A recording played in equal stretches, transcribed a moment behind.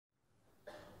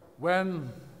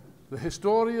when the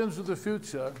historians of the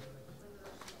future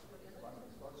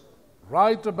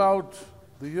write about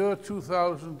the year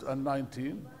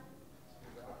 2019,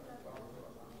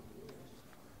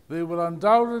 they will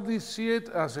undoubtedly see it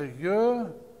as a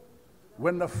year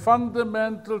when a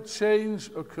fundamental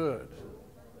change occurred,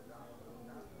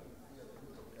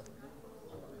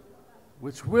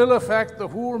 which will affect the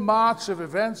whole march of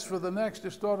events for the next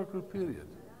historical period.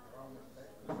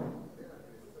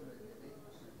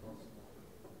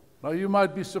 Now, you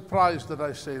might be surprised that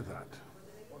I say that,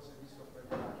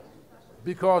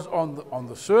 because on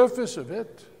the surface of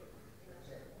it,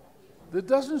 there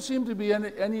doesn't seem to be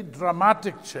any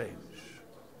dramatic change.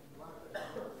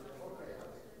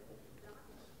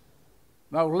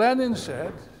 Now, Lenin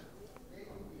said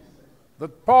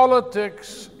that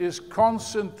politics is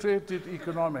concentrated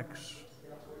economics.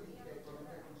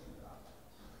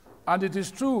 And it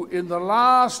is true, in the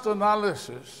last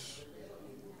analysis,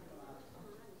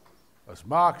 as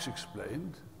Marx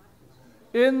explained,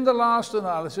 in the last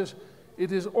analysis,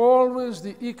 it is always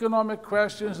the economic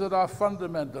questions that are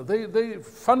fundamental. They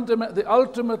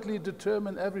ultimately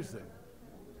determine everything.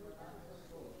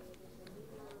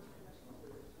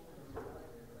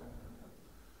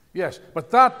 Yes,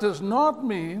 but that does not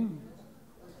mean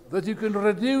that you can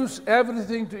reduce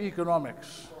everything to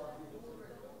economics.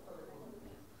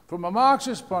 From a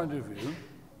Marxist point of view,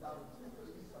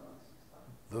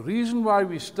 the reason why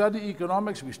we study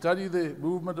economics, we study the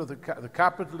movement of the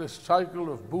capitalist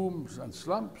cycle of booms and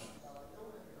slumps,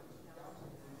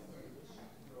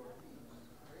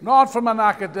 not from an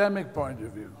academic point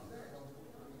of view.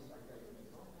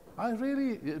 I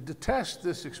really detest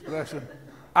this expression,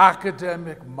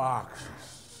 academic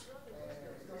Marxists.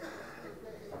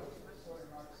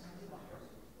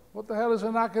 What the hell is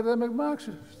an academic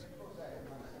Marxist?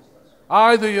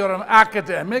 Either you're an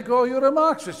academic or you're a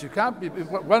Marxist. You can't be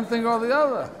one thing or the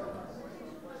other.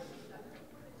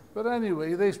 But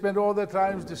anyway, they spend all their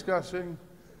time discussing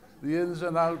the ins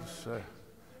and outs,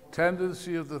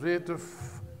 tendency of the rate of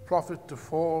profit to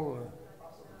fall,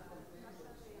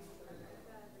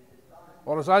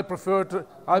 or as I prefer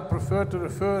to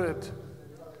refer it,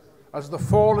 as the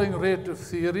falling rate of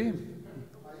theory.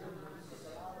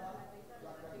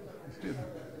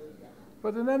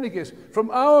 But in any case,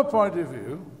 from our point of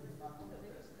view,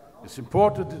 it's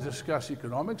important to discuss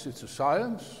economics, it's a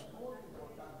science.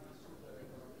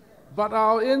 But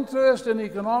our interest in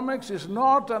economics is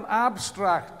not an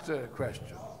abstract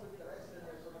question.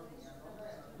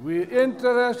 We're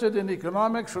interested in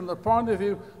economics from the point of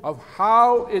view of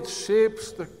how it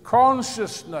shapes the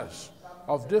consciousness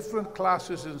of different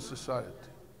classes in society.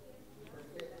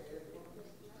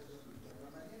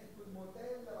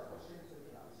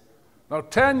 Now,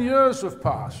 10 years have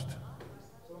passed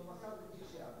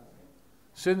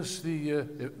since the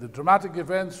dramatic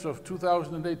events of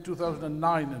 2008,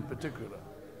 2009 in particular.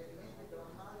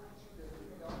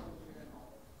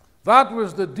 That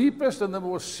was the deepest and the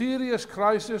most serious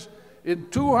crisis in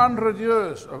 200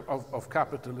 years of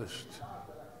capitalist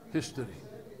history.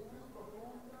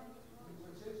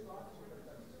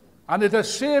 And it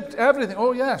has shaped everything.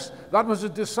 Oh yes, that was a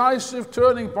decisive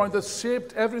turning point that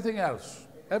shaped everything else.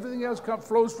 Everything else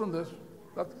flows from this.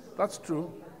 That's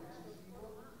true.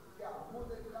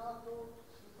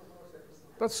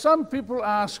 But some people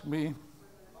ask me,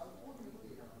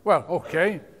 well,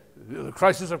 okay, the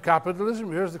crisis of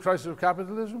capitalism, here's the crisis of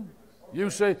capitalism. You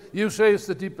say it's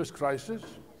the deepest crisis.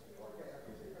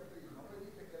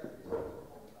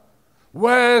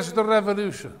 Where's the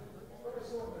revolution?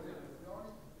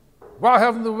 Why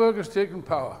haven't the workers taken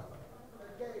power?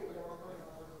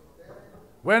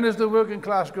 When is the working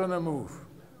class going to move?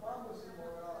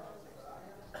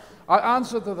 I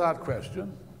answer to that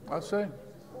question, I'll say.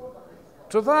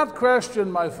 To that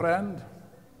question, my friend,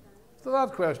 to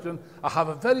that question, I have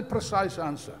a very precise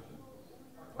answer.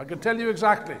 I can tell you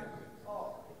exactly.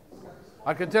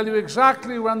 I can tell you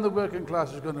exactly when the working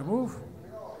class is going to move.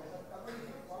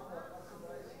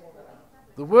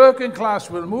 The working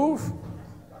class will move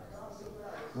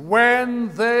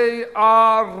when they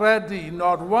are ready,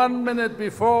 not 1 minute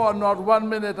before and not 1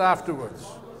 minute afterwards.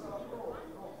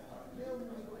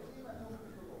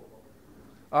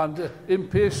 And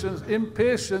impatience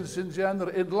in general,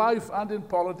 in life and in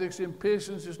politics,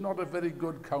 impatience is not a very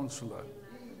good counselor.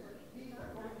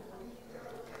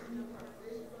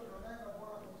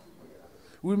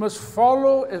 We must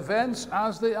follow events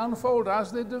as they unfold,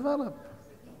 as they develop.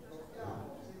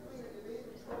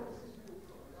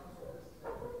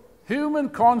 Human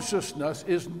consciousness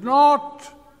is not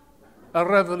a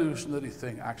revolutionary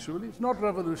thing, actually. It's not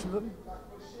revolutionary.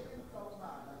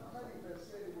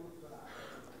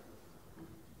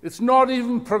 It's not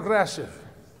even progressive.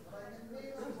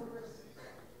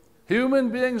 Human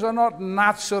beings are not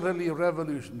naturally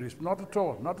revolutionaries, not at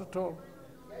all, not at all.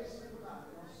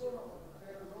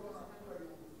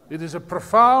 It is a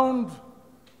profound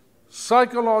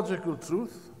psychological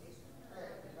truth,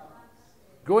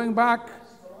 going back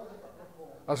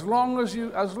as long as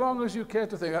you care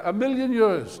to think, 1,000,000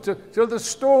 years, till the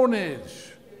Stone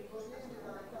Age.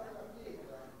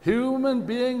 Human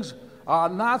beings are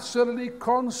naturally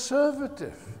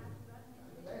conservative.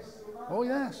 Oh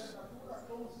yes.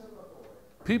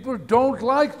 People don't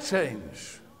like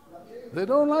change. They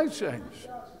don't like change.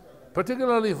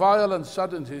 Particularly violent,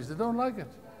 sudden change. They don't like it.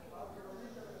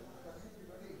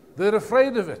 They're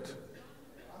afraid of it.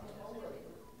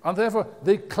 And therefore,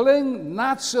 they cling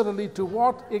naturally to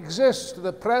what exists, to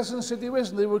the present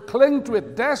situation. They will cling to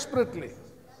it desperately.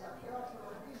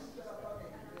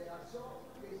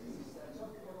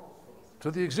 To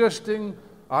the existing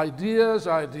ideas,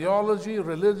 ideology,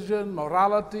 religion,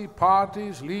 morality,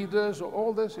 parties, leaders,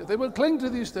 all this. They will cling to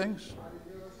these things.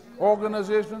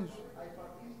 Organizations.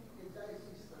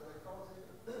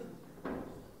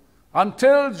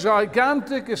 Until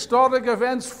gigantic historic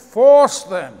events force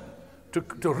them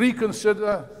to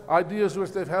reconsider ideas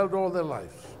which they've held all their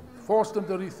lives. Force them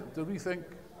to rethink.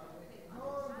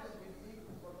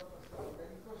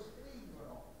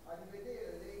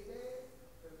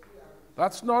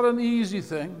 That's not an easy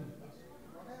thing.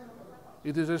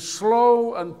 It is a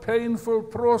slow and painful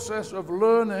process of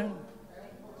learning.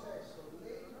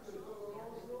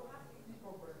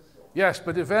 Yes,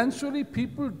 but eventually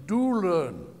people do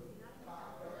learn.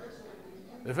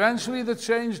 Eventually the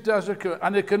change does occur,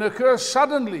 and it can occur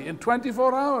suddenly in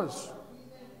 24 hours.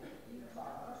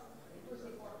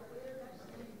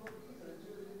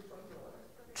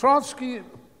 Trotsky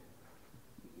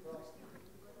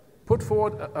put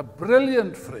forward a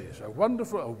brilliant phrase, a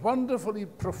wonderfully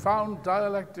profound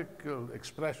dialectical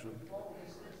expression,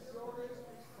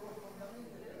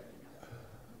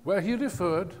 where he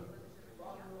referred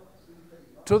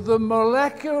to the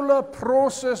molecular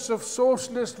process of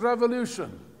socialist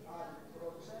revolution.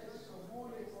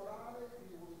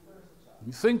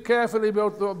 You think carefully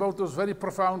about those very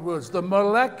profound words. The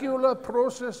molecular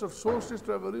process of socialist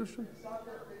revolution.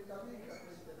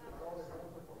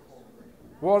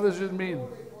 What does it mean?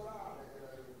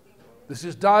 This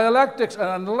is dialectics,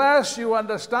 and unless you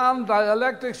understand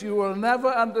dialectics, you will never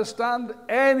understand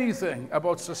anything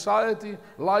about society,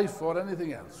 life, or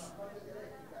anything else.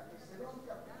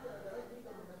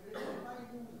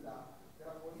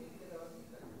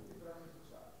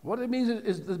 What it means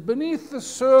is that beneath the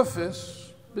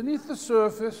surface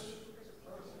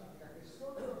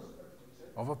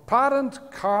of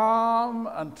apparent calm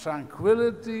and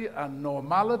tranquility and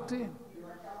normality,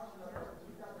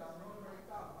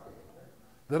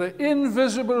 there are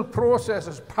invisible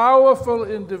processes, powerful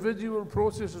individual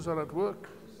processes are at work.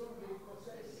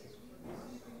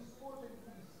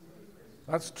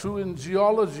 That's true in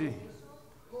geology.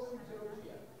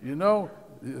 You know,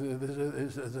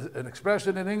 there's an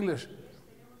expression in English,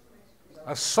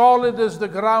 as solid as the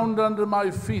ground under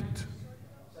my feet.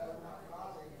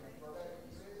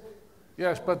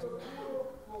 Yes, but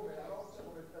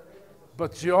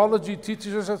geology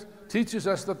teaches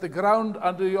us that the ground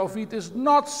under your feet is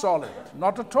not solid,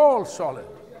 not at all solid.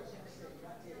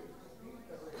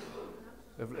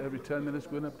 Every 10 minutes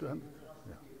going up to 100?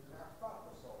 Yeah.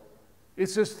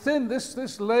 It's as thin,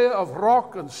 this layer of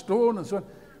rock and stone and so on,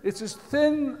 it's as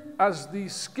thin as the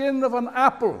skin of an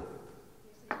apple.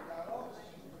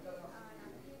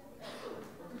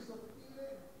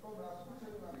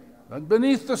 And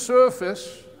beneath the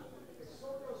surface,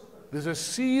 there's a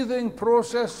seething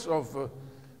process of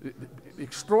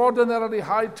extraordinarily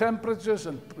high temperatures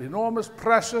and enormous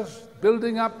pressures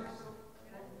building up.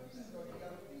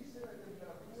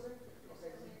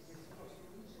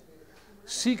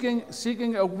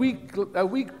 Seeking a weak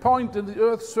point in the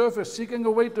Earth's surface, seeking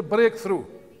a way to break through.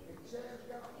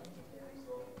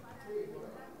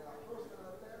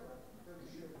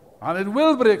 And it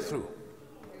will break through.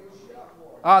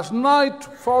 As night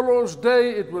follows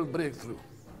day, it will break through,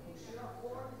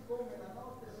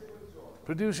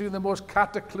 producing the most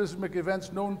cataclysmic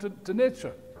events known to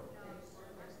nature.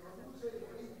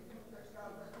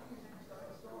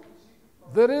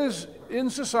 In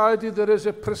society, there is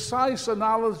a precise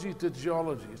analogy to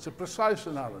geology. It's a precise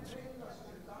analogy.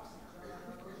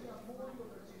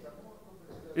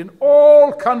 In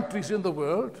all countries in the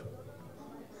world,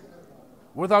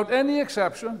 without any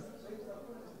exception,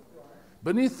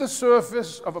 beneath the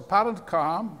surface of apparent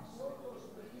calm,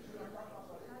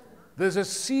 there's a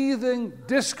seething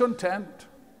discontent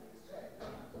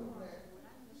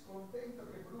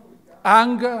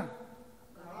anger,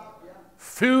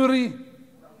 fury,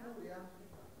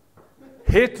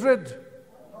 hatred,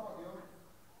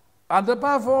 and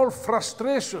above all,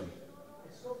 frustration.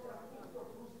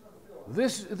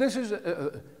 This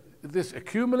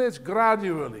accumulates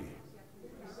gradually.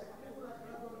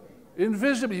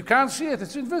 Invisible. You can't see it.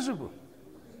 It's invisible.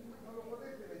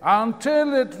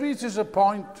 Until it reaches a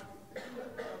point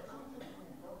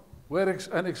where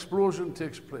an explosion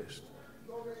takes place.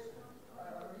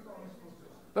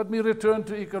 Let me return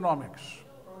to economics.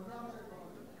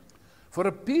 For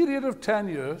a period of 10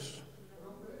 years,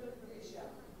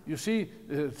 you see,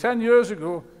 10 years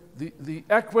ago, the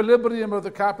equilibrium of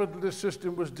the capitalist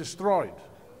system was destroyed.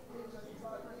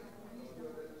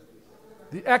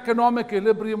 The economic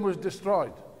equilibrium was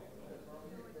destroyed.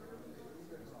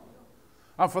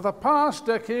 And for the past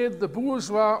decade, the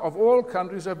bourgeois of all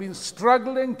countries have been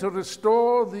struggling to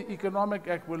restore the economic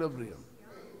equilibrium.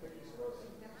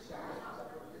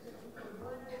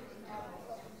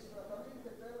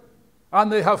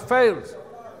 And they have failed.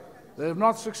 They have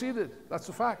not succeeded. That's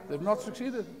a fact. They have not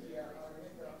succeeded.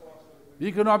 The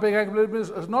economic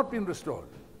equilibrium has not been restored.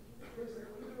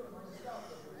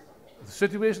 The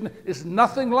situation is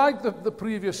nothing like the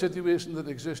previous situation that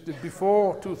existed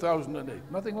before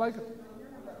 2008. Nothing like it.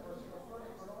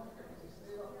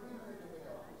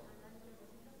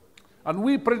 And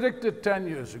we predicted 10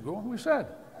 years ago, we said,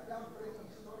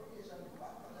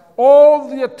 all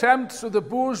the attempts of the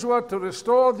bourgeois to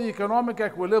restore the economic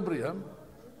equilibrium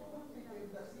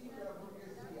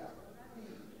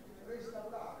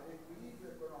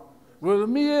will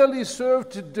merely serve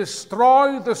to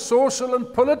destroy the social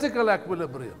and political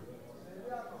equilibrium.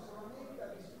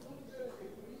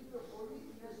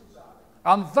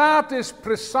 And that is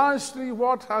precisely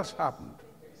what has happened.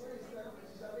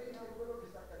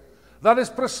 That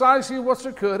is precisely what's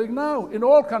occurring now in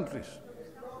all countries.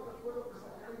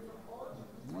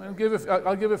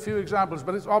 I'll give a few examples,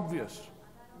 but it's obvious.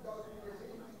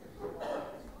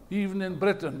 Even in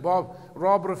Britain,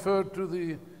 Rob referred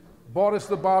to Boris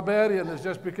the Barbarian has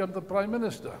just become the Prime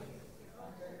Minister.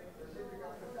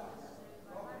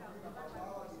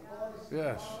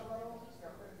 Yes.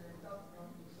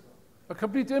 A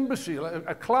complete imbecile,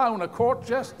 a clown, a court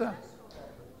jester.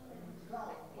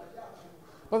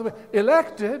 By the way,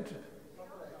 elected,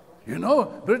 you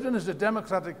know, Britain is a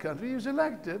democratic country. He was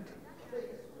elected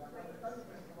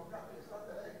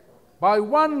by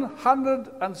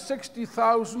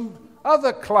 160,000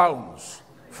 other clowns,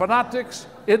 fanatics,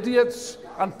 idiots,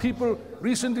 and people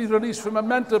recently released from a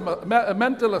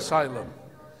mental asylum.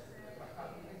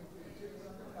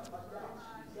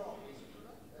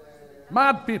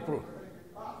 Mad people.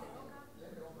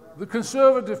 The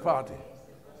Conservative Party.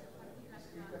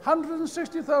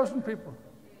 160,000 people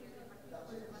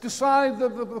decide the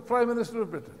Prime Minister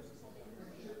of Britain.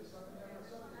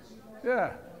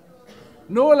 Yeah.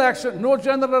 No election, no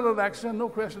general election, no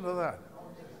question of that.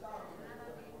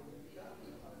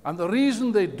 And the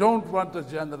reason they don't want a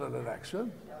general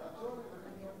election,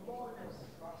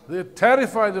 they're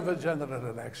terrified of a general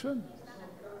election,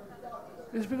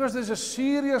 is because there's a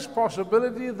serious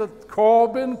possibility that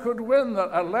Corbyn could win,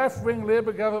 that a left-wing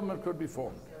Labour government could be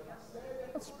formed.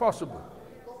 That's possible.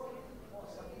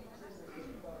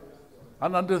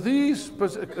 And under these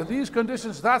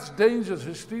conditions, that's dangerous,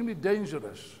 extremely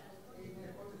dangerous.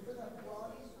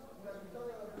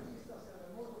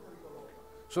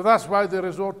 So that's why they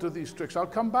resort to these tricks. I'll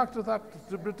come back to that,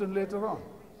 to Britain later on.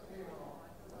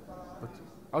 But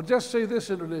I'll just say this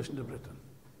in relation to Britain.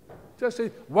 Just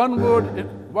say one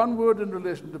word in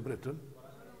relation to Britain.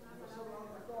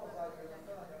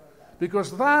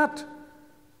 Because that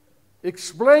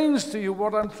explains to you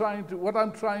what I'm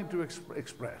trying to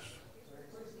express.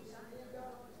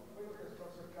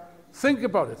 Think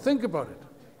about it. Think about it.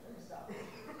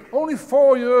 Only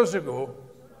 4 years ago,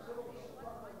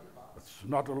 it's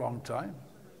not a long time,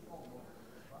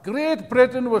 Great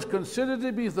Britain was considered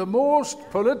to be the most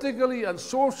politically and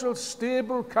socially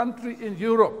stable country in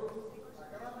Europe.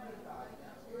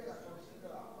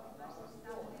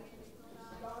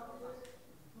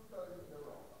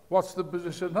 What's the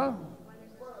position now?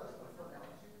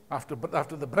 After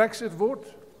the Brexit vote,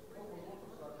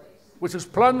 which has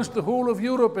plunged the whole of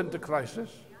Europe into crisis,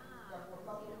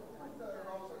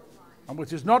 and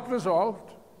which is not resolved,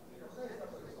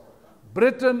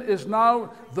 Britain is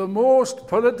now the most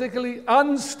politically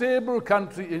unstable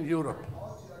country in Europe.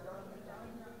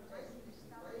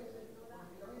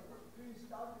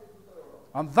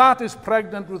 And that is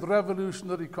pregnant with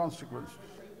revolutionary consequences.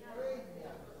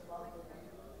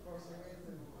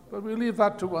 But we leave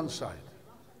that to one side.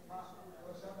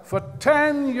 For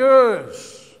 10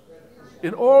 years,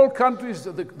 In all countries,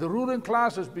 the ruling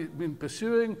class has been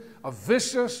pursuing a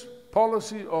vicious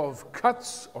policy of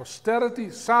cuts,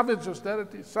 austerity, savage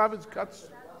cuts.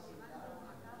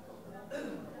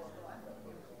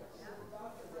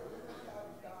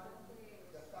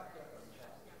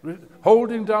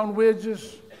 Holding down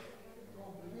wages,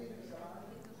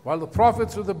 while the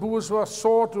profits of the bourgeois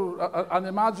soar to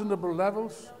unimaginable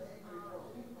levels,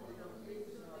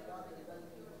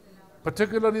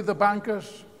 particularly the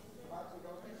bankers.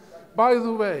 By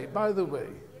the way,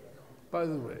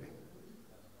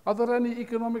 are there any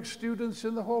economic students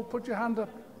in the hall? Put your hand up.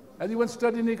 Anyone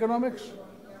studying economics?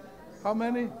 How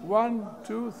many? 1,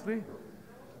 2, 3.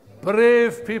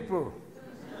 Brave people.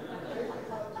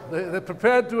 They're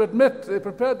prepared to admit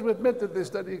that they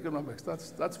study economics.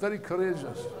 That's very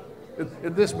courageous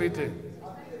in this meeting.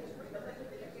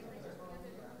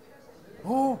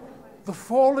 Oh, the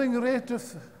falling rate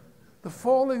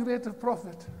of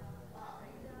profit.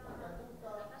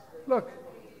 Look,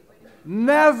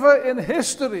 never in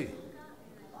history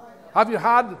have you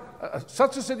had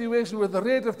such a situation where the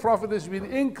rate of profit has been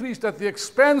increased at the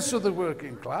expense of the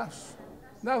working class.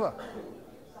 Never.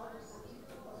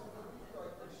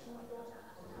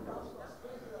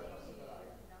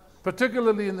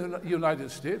 Particularly in the United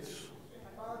States,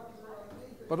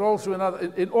 but also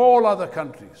in all other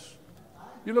countries.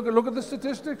 You look at the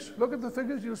statistics, look at the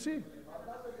figures, you'll see.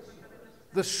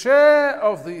 The share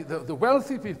of the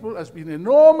wealthy people has been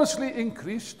enormously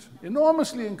increased. And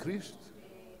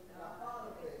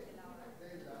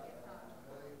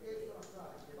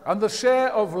the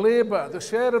share of labor, the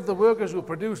share of the workers who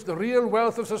produce the real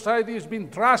wealth of society has been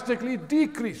drastically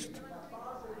decreased.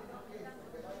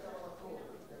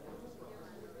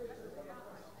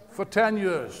 For 10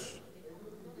 years.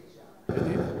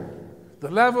 The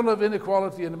level of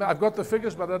inequality, I've got the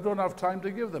figures, but I don't have time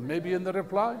to give them. Maybe in the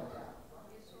reply.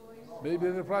 Maybe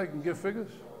in the reply you can give figures.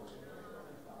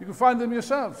 You can find them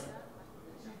yourselves.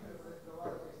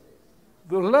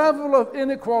 The level of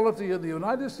inequality in the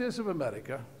United States of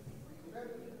America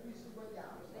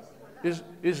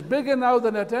is bigger now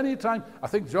than at any time. I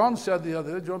think John said the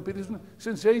other day, John Peterson,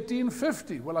 since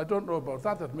 1850. Well, I don't know about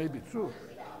that. That may be true.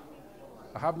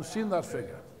 I haven't seen that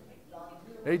figure.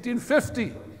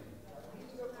 1850.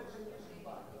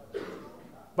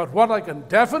 But what I can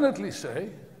definitely say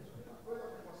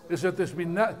is that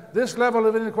this level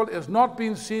of inequality has not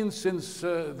been seen since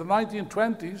the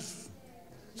 1920s,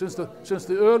 since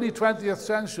the early 20th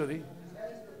century,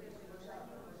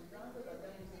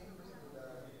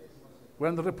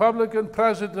 when the Republican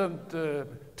president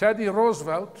Teddy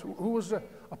Roosevelt, who was a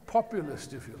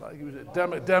populist, if you like, he was a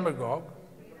demagogue,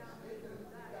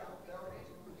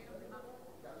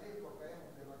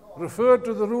 referred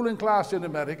to the ruling class in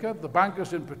America, the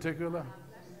bankers in particular,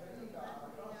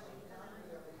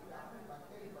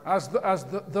 as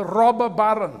the robber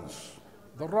barons.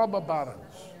 The robber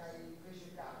barons.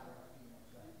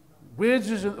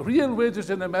 Real wages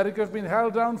in America have been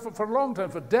held down for a long time,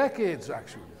 for decades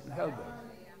actually, held down.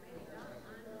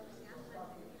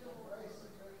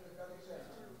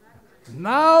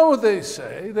 Now they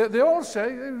say, they all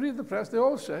say, they read the press, they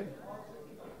all say,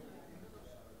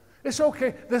 it's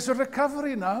okay, there's a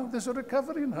recovery now,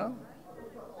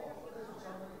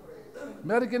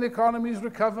 American economy's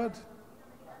recovered.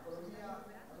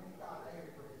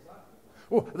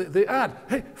 Oh, they add,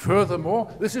 hey,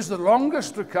 furthermore, this is the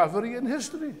longest recovery in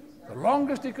history, the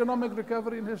longest economic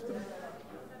recovery in history.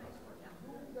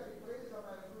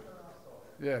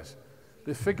 Yes,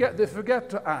 they forget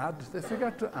to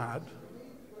add,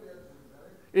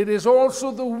 it is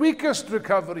also the weakest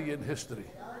recovery in history.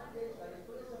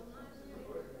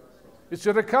 It's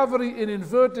a recovery in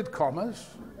inverted commas,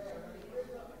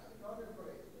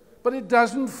 but it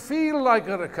doesn't feel like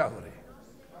a recovery.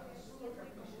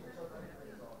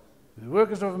 The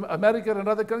workers of America and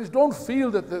other countries don't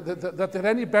feel that they're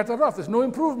any better off. There's no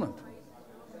improvement.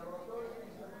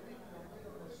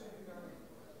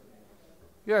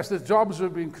 Yes, the jobs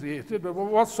have been created, but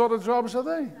what sort of jobs are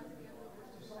they?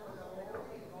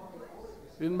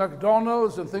 In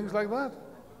McDonald's and things like that?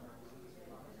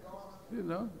 You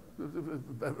know,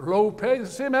 low pay, the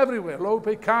same everywhere. Low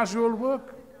pay, casual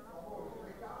work,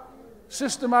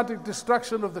 systematic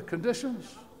destruction of the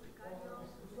conditions.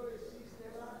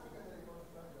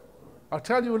 I'll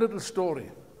tell you a little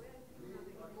story.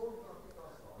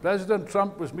 President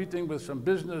Trump was meeting with some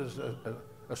business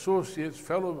associates,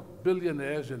 fellow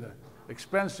billionaires, in an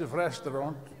expensive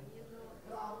restaurant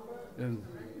in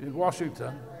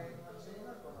Washington.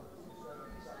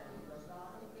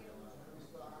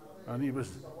 And he was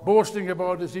boasting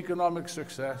about his economic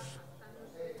success.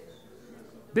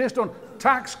 based on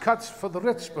tax cuts for the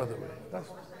rich, by the way. That's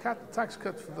tax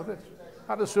cuts for the rich.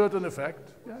 Had a certain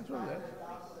effect. Yes, oh yes.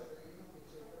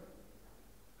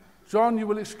 John, you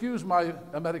will excuse my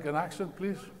American accent,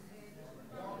 please.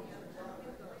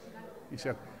 He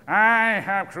said, I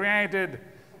have created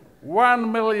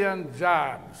 1 million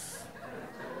jobs.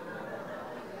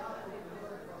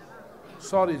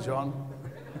 Sorry, John.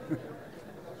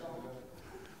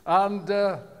 And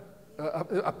the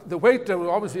waiter, we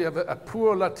obviously have a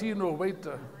poor Latino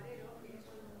waiter,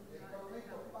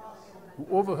 who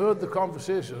overheard the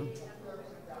conversation.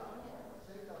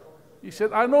 He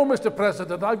said, I know, Mr.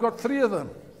 President, I've got 3 of them.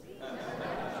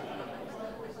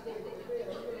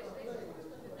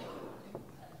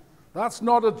 That's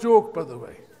not a joke, by the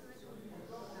way.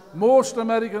 Most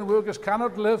American workers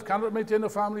cannot maintain a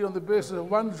family on the basis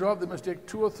of 1 job. They must take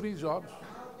 2 or 3 jobs.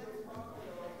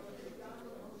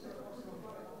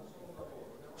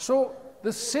 So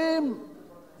the same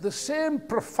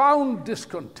profound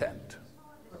discontent,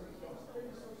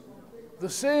 the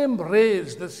same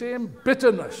rage, the same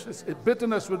bitterness.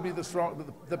 Bitterness would be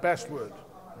the best word.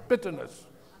 Bitterness.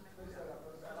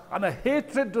 And a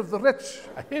hatred of the rich.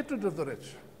 A hatred of the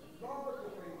rich.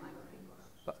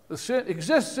 The same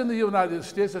exists in the United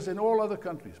States as in all other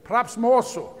countries. Perhaps more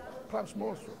so. Perhaps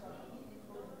more so.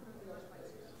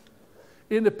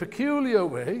 In a peculiar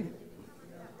way,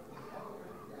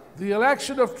 the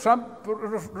election of Trump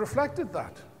reflected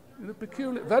that. In a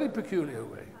very peculiar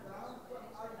way.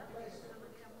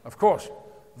 Of course,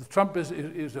 Trump is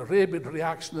a rabid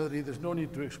reactionary. There's no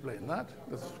need to explain that.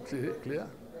 That's clear.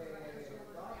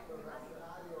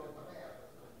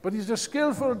 But he's a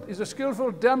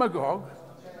skillful demagogue.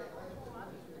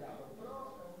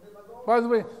 By the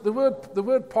way, the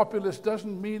word populist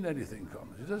doesn't mean anything,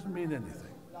 Commons. It doesn't mean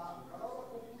anything.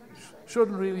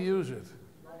 Shouldn't really use it.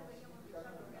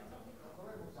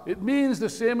 It means the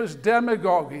same as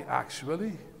demagogy,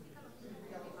 actually.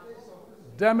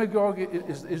 Demagogy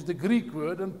is the Greek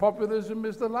word, and populism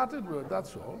is the Latin word,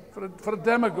 that's all, for a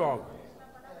demagogue.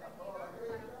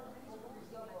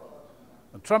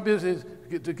 And Trump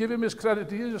to give him his credit,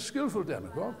 he is a skillful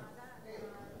demagogue.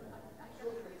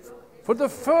 For the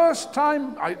first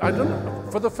time, I don't know,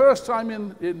 for the first time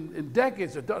in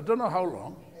decades, I don't know how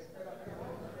long,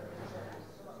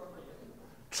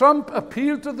 Trump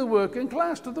appealed to the working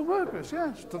class, to the workers,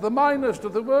 yes, to the miners, to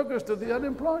the workers, to the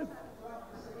unemployed.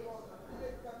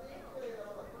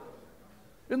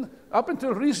 Up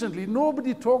until recently,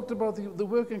 nobody talked about the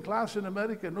working class in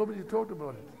America. Nobody talked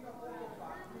about it.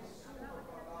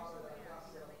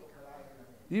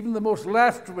 Even the most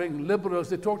left-wing liberals,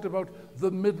 they talked about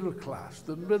the middle class,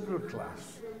 the middle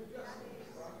class.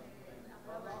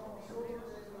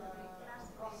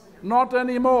 Not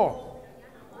anymore.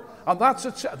 And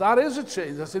that is a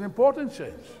change. That's an important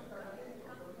change.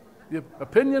 The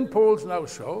opinion polls now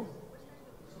show,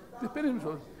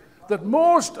 that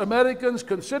most Americans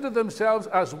consider themselves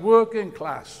as working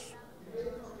class.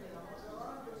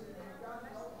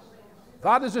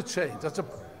 That is a change.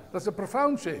 That's a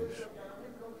profound change.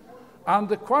 And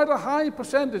quite a high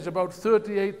percentage, about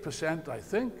 38%, I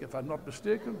think, if I'm not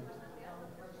mistaken.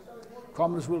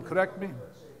 Commons will correct me.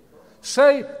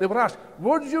 They were asked,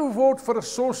 would you vote for a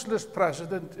socialist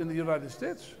president in the United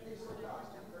States?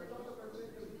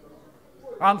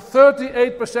 And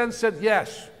 38% said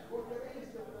yes.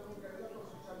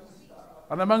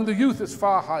 And among the youth, it's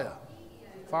far higher.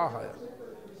 Far higher.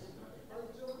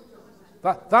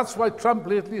 That's why Trump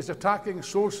lately is attacking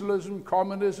socialism,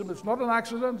 communism. It's not an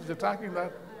accident, he's attacking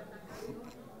that.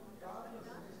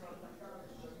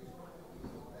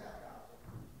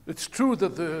 It's true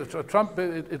that Trump,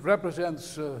 it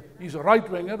represents, he's a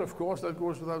right-winger, of course, that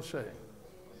goes without saying.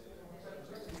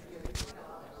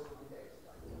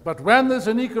 But when there's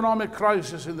an economic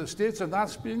crisis in the States, and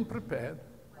that's being prepared,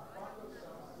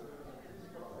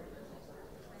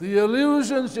 the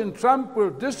illusions in Trump will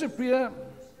disappear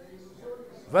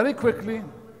very quickly,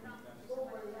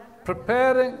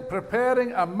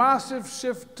 preparing a massive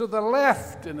shift to the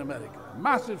left in America,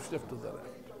 massive shift to the left.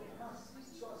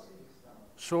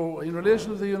 So in relation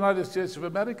to the United States of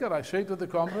America, I say to the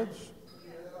comrades,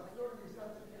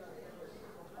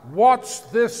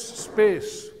 watch this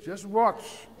space, just watch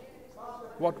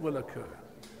what will occur.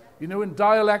 You know, in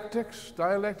dialectics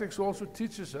also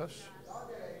teaches us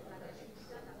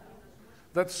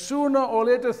that sooner or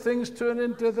later things turn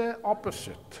into their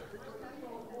opposite.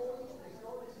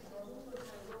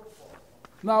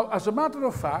 Now, as a matter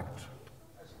of fact,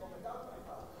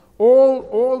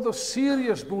 all the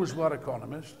serious bourgeois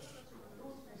economists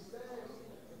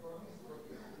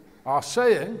are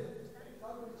saying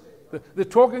that they're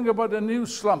talking about a new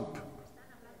slump.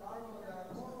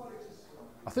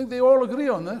 I think they all agree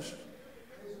on this.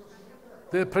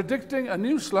 They're predicting a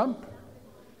new slump.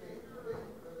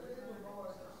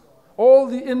 All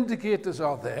the indicators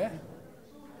are there.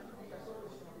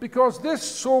 Because this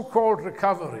so-called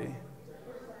recovery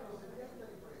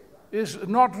is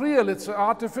not real, it's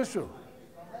artificial.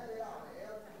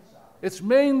 It's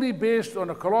mainly based on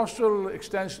a colossal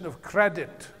extension of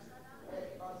credit.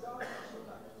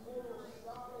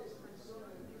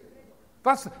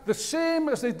 That's the same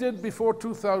as they did before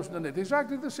 2008,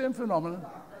 exactly the same phenomenon.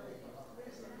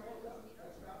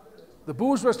 The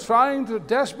bourgeois was trying to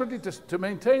desperately to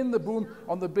maintain the boom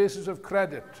on the basis of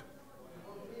credit.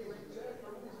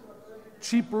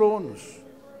 Cheap loans.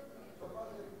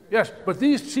 Yes, but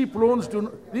these cheap loans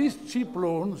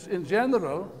in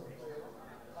general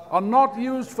are not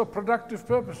used for productive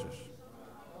purposes.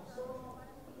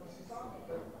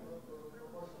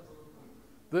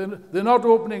 They're not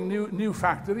opening new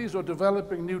factories or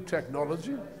developing new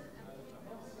technology.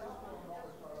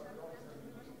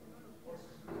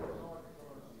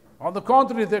 On the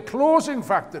contrary, they're closing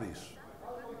factories.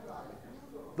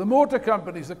 The motor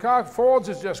companies, the car, Ford's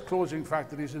is just closing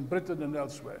factories in Britain and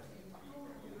elsewhere.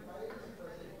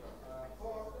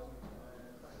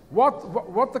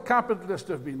 What the capitalists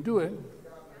have been doing,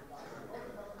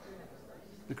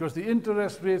 because the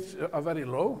interest rates are very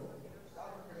low,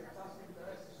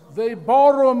 they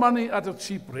borrow money at a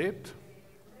cheap rate,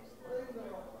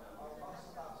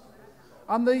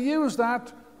 and they use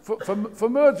that for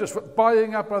mergers, for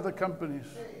buying up other companies.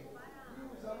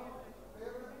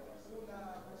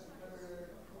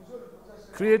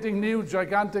 Creating new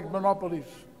gigantic monopolies.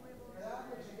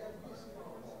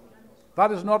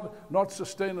 That is not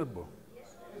sustainable.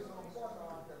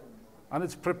 And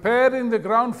it's preparing the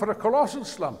ground for a colossal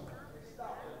slump.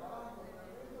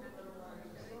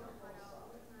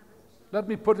 Let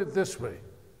me put it this way.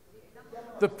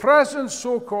 The present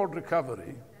so-called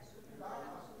recovery,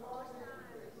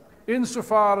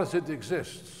 insofar as it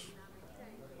exists,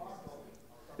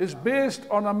 is based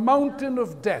on a mountain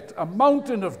of debt,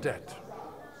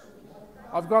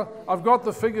 I've got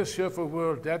the figures here for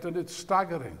world debt, and it's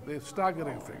staggering. They're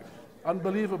staggering figures,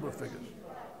 unbelievable figures.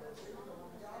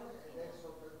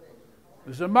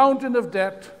 There's a mountain of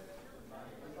debt.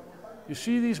 You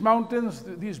see these mountains,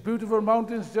 these beautiful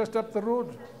mountains just up the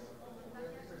road?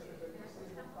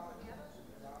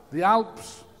 The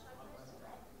Alps.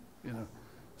 You know,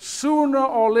 sooner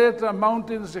or later,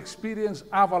 mountains experience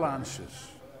avalanches.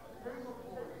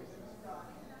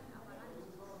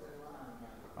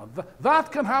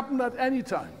 That can happen at any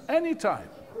time, any time.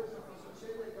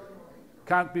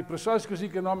 Can't be precise because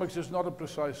economics is not a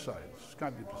precise science.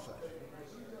 Can't be precise.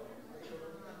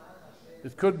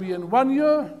 It could be in 1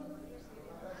 year,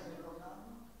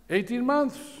 18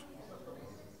 months,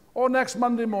 or next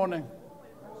Monday morning.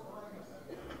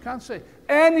 Can't say.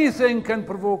 Anything can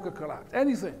provoke a collapse,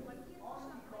 anything.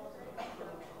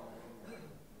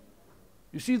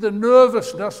 You see the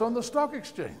nervousness on the stock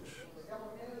exchange.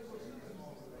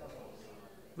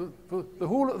 The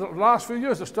last few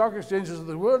years, the stock exchanges of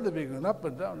the world have been going up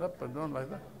and down like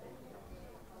that.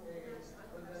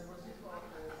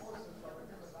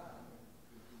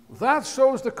 That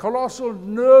shows the colossal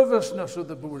nervousness of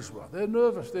the bourgeois. They're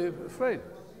nervous, they're afraid.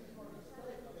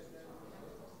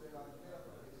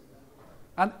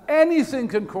 And anything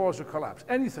can cause a collapse,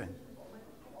 anything.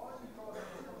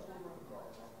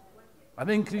 An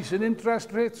increase in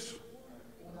interest rates.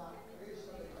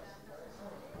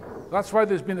 That's why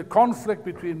there's been a conflict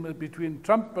between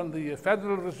Trump and the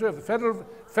Federal Reserve. The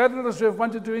Federal Reserve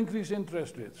wanted to increase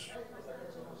interest rates.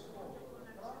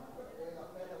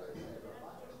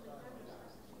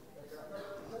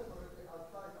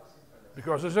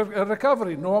 Because there's a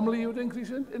recovery. Normally you would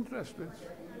increase interest rates.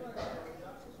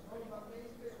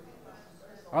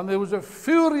 And there was a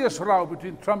furious row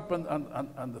between Trump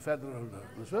and the Federal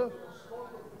Reserve.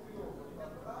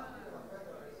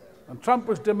 And Trump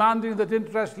was demanding that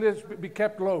interest rates be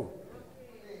kept low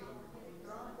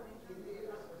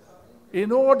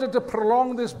in order to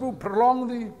prolong this boom, prolong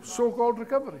the so-called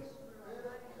recovery.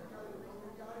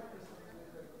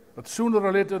 But sooner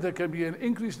or later there can be an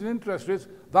increase in interest rates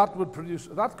that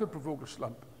could provoke a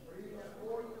slump.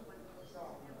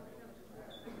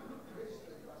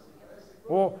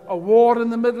 Or a war in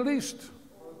the Middle East,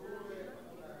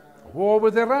 a war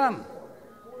with Iran,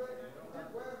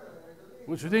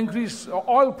 which would increase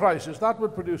oil prices, that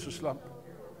would produce a slump.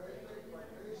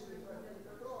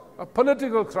 A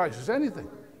political crisis, anything.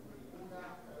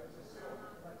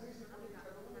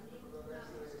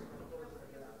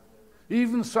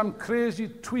 Even some crazy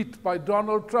tweet by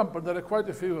Donald Trump, and there are quite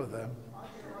a few of them,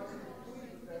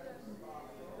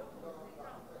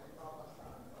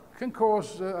 can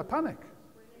cause a panic.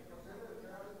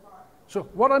 So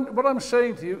what I'm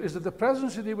saying to you is that the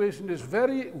present situation is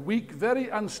very weak, very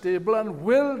unstable, and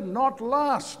will not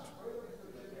last.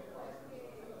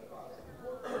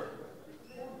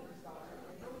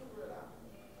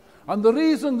 And the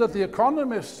reason that the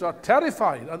economists are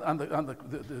terrified, and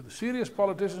the serious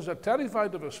politicians are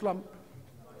terrified of a slump,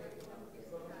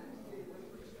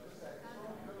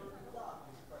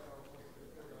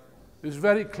 is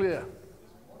very clear.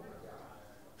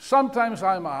 Sometimes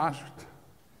I'm asked,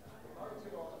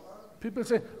 people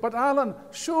say, but Alan,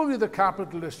 surely the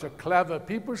capitalists are clever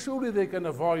people, surely they can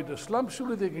avoid a slump,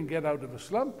 surely they can get out of a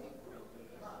slump.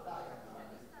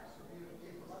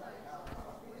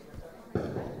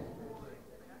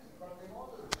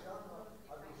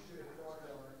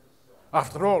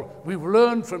 After all, we've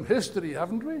learned from history,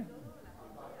 haven't we?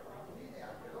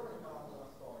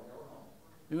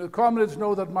 You know, comrades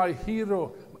know that my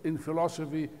hero in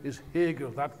philosophy is Hegel,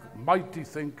 that mighty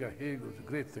thinker. Hegel is a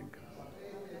great thinker.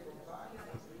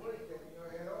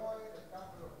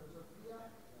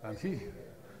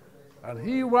 And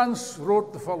he once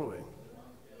wrote the following: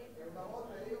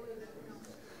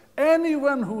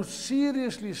 anyone who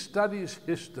seriously studies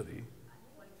history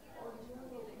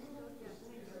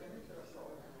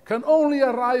can only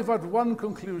arrive at one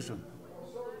conclusion: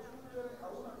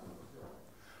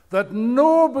 that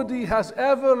nobody has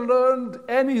ever learned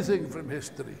anything from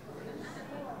history.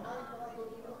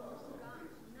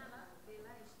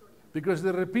 Because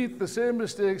they repeat the same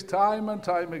mistakes time and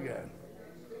time again.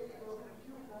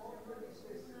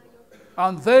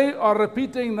 And they are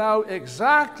repeating now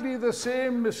exactly the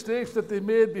same mistakes that they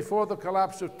made before the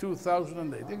collapse of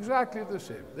 2008. Exactly the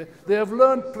same. They have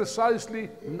learned precisely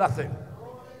nothing.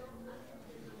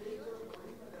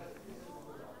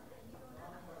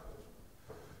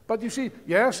 But you see,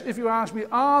 yes, if you ask me,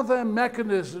 are there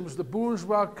mechanisms the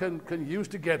bourgeois can use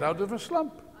to get out of a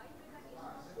slump?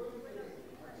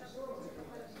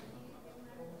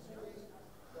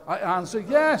 I answer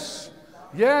yes.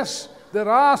 Yes, there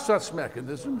are such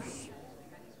mechanisms.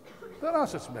 There are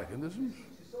such mechanisms.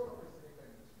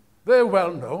 They're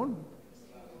well known.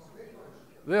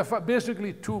 There are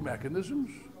basically two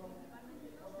mechanisms.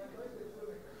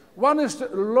 One is to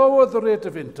lower the rate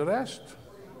of interest,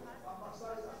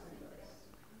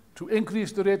 to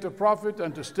increase the rate of profit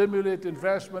and to stimulate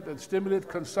investment and stimulate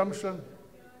consumption,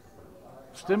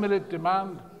 stimulate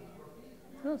demand.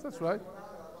 Yes, that's right.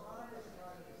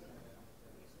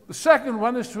 The second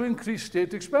one is to increase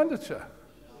state expenditure.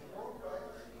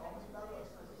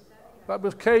 That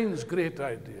was Keynes' great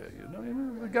idea, you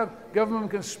know. The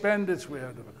government can spend its way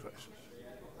out of a crisis.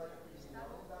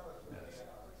 Yes.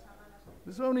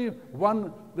 There's only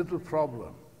one little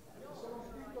problem.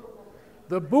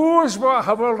 The bourgeois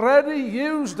have already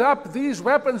used up these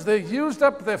weapons. They're used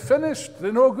up, they're finished,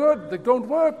 they're no good, they don't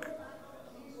work.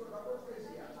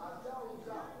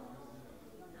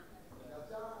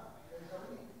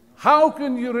 How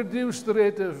can you reduce the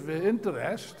rate of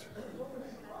interest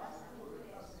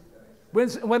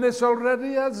when it's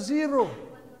already at zero?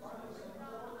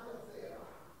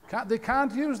 They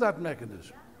can't use that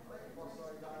mechanism.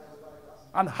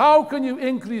 And how can you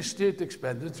increase state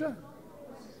expenditure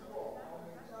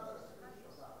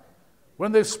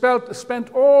when they've spent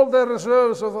all their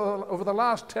reserves over the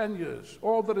last 10 years?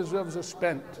 All the reserves are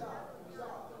spent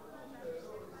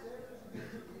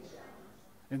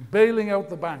in bailing out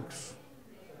the banks,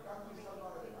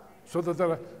 so that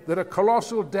there are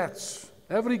colossal debts.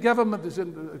 Every government has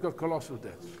got colossal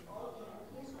debts,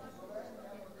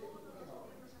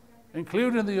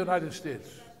 including the United States.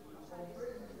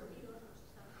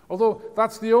 Although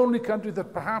that's the only country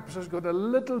that perhaps has got a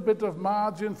little bit of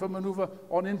margin for maneuver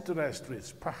on interest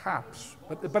rates, perhaps,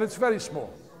 but it's very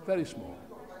small, very small.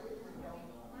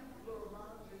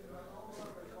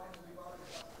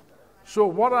 So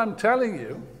what I'm telling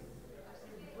you,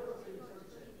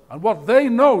 and what they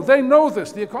know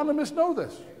this, the economists know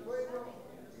this.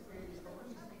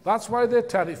 That's why they're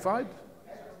terrified.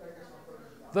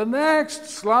 The next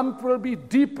slump will be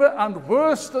deeper and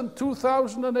worse than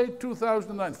 2008,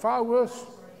 2009, far worse.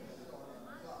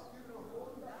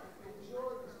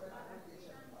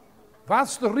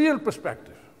 That's the real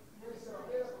perspective.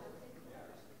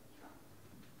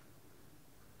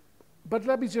 But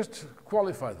let me just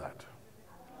qualify that.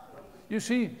 You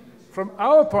see, from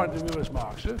our point of view as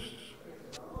Marxists,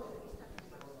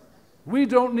 we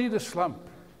don't need a slump.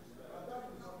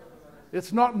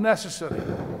 It's not necessary.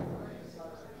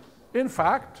 In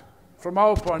fact, from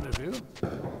our point of view,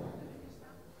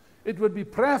 it would be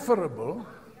preferable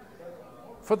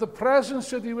for the present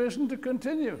situation to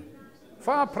continue.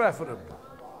 Far preferable.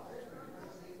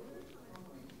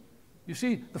 You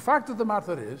see, the fact of the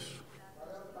matter is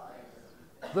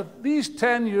that these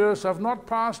 10 years have not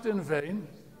passed in vain,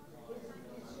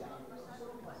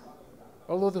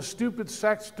 although the stupid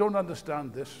sects don't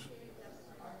understand this.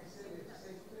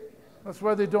 That's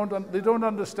why they don't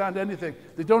understand anything.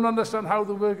 They don't understand how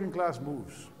the working class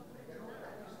moves.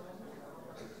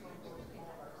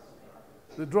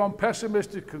 They've drawn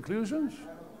pessimistic conclusions.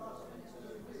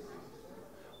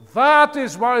 That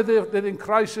is why they're in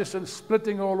crisis and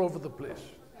splitting all over the place,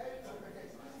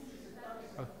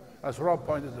 as Rob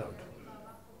pointed out.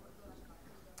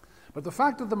 But the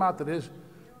fact of the matter is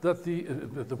that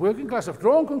the working class have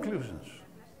drawn conclusions.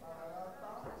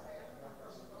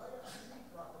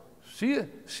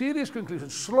 Serious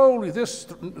conclusions. Slowly,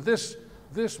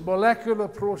 this molecular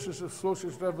process of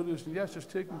socialist revolution, yes, is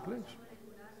taking place.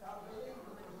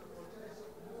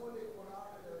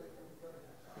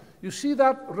 You see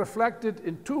that reflected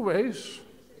in two ways,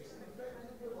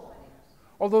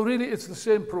 although really it's the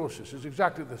same process, it's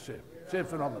exactly the same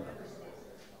phenomenon,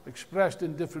 expressed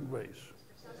in different ways.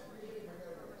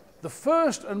 The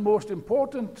first and most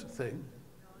important thing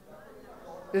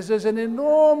is there's an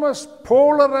enormous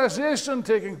polarization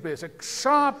taking place, a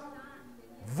sharp,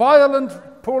 violent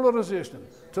polarization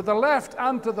to the left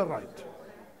and to the right.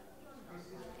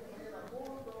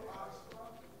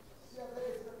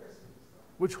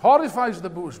 Which horrifies the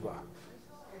bourgeois.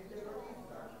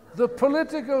 The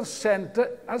political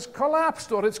center has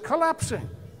collapsed, or it's collapsing.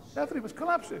 Everything's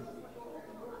collapsing.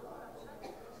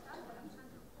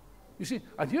 You see,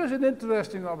 and here's an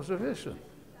interesting observation.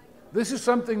 This is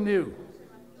something new.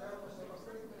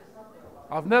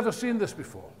 I've never seen this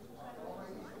before.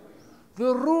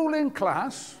 The ruling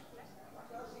class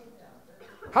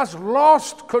has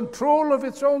lost control of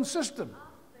its own system.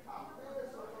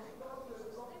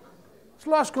 It's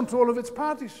lost control of its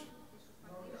parties.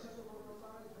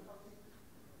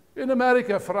 In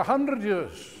America, for 100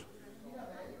 years,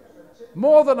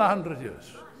 more than 100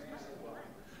 years,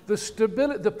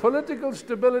 the political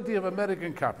stability of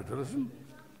American capitalism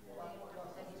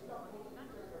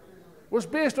was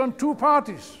based on two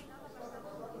parties,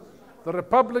 the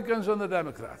Republicans and the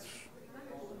Democrats.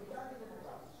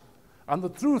 And the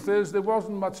truth is, there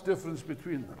wasn't much difference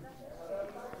between them.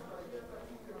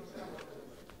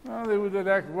 Well, they would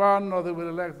elect one or they would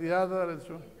elect the other, and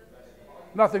so on.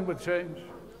 Nothing would change.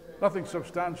 Nothing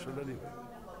substantial, anyway.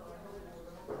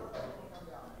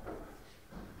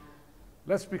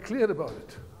 Let's be clear about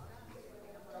it.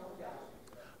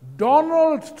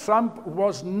 Donald Trump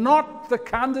was not the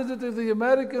candidate of the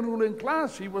American ruling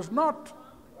class. He was not.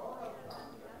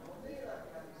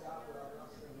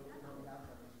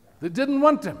 They didn't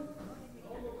want him.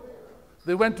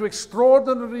 They went to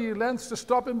extraordinary lengths to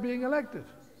stop him being elected.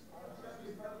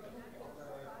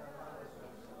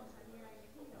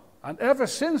 And ever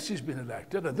since he's been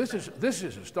elected, and this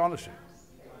is astonishing.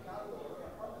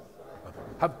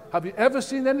 Have you ever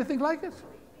seen anything like it?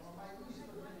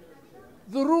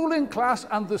 The ruling class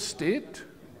and the state,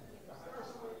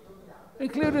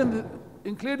 including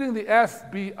the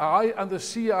FBI and the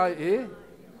CIA,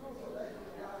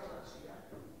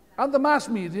 and the mass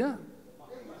media,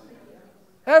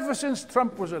 ever since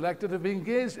Trump was elected, have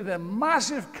engaged in a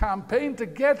massive campaign to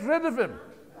get rid of him.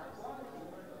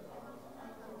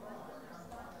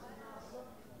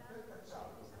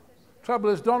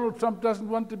 Trouble is, Donald Trump doesn't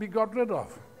want to be got rid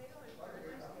of.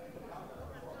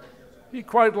 He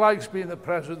quite likes being the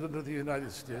President of the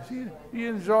United States. He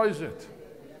enjoys it.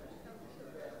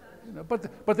 You know,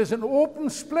 but there's an open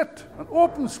split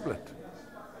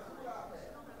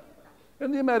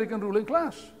in the American ruling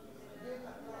class.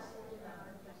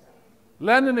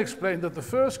 Lenin explained that the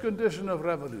first condition of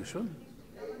revolution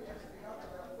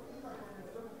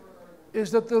is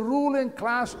that the ruling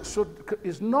class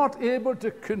is not able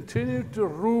to continue to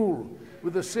rule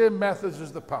with the same methods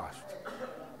as the past.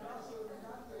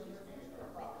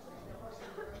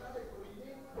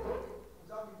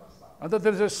 And that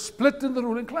there is a split in the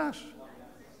ruling class.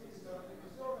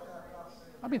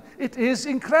 I mean, it is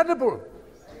incredible.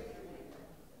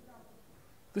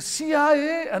 The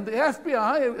CIA and the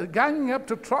FBI are ganging up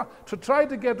to try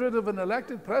to get rid of an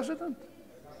elected president.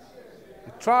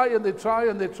 They try and they try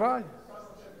and they try.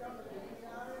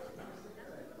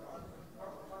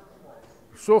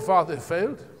 So far they've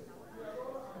failed.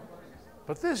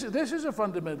 But this is a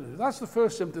fundamental, that's the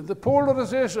first symptom, the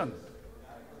polarization.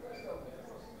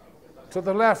 To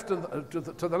the left and to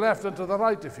the left and to the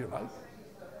right, if you like.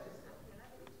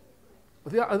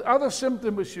 But the other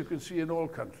symptom which you can see in all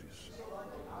countries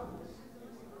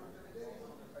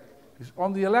is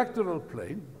on the electoral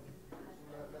plane,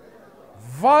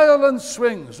 violent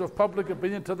swings of public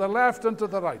opinion to the left and to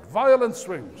the right, violent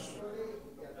swings.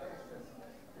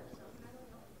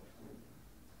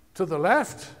 to the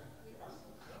left,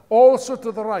 also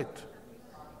to the right.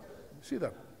 See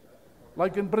that?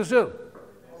 Like in Brazil.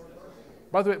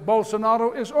 By the way,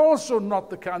 Bolsonaro is also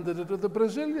not the candidate of the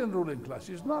Brazilian ruling class.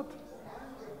 He's not.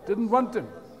 Didn't want him.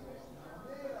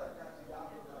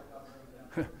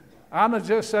 Anna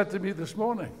just said to me this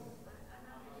morning,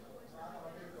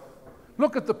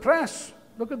 look at the press.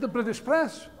 Look at the British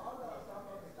press.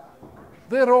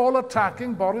 They're all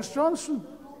attacking Boris Johnson.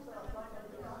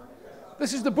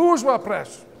 This is the bourgeois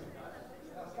press.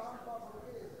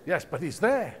 Yes, but he's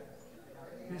there.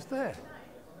 He's there.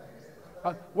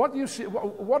 And what you see,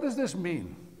 what does this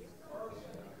mean?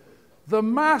 The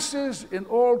masses in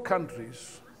all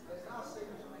countries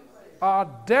are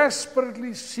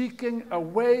desperately seeking a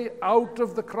way out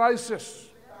of the crisis.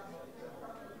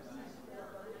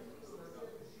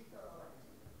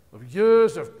 Of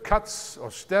years of cuts,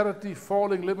 austerity,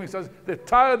 falling living standards. They're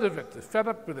tired of it. They're fed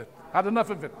up with it. Had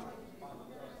enough of it.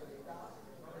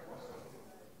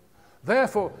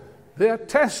 Therefore, they're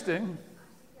testing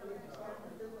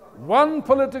one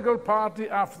political party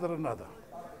after another.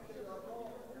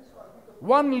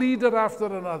 One leader after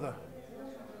another.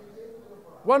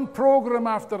 One program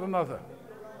after another.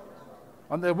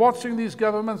 And they're watching these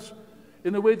governments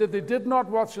in a way that they did not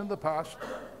watch in the past.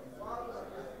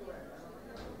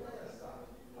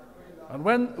 And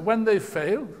when they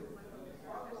fail,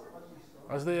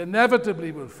 as they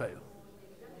inevitably will fail,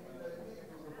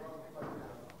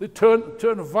 they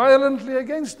turn violently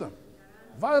against them.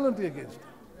 Violently against them.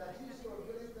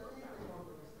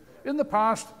 In the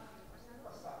past,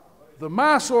 the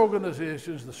mass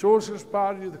organizations, the Socialist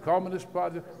Party, the Communist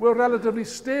Party, were relatively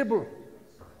stable.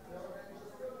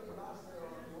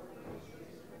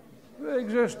 They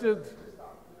existed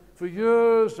for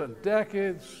years and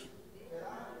decades,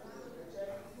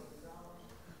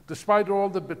 despite all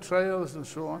the betrayals and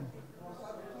so on.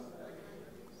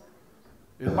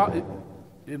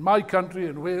 In my country,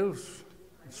 in Wales,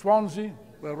 in Swansea,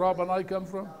 where Rob and I come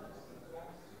from,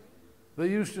 they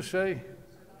used to say,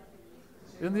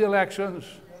 in the elections,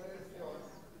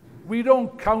 we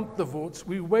don't count the votes,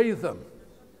 we weigh them.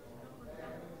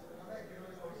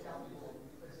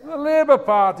 The Labour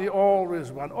Party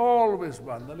always won,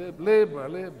 the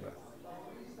Labour.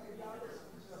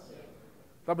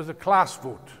 That was a class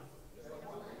vote.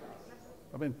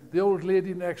 I mean, the old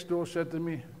lady next door said to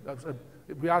me,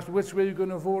 we asked, which way are you going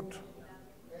to vote?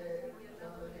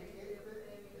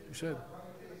 She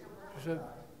said,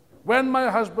 when my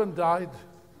husband died,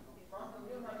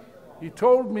 he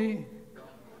told me,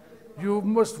 you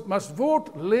must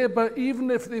vote Labour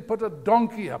even if they put a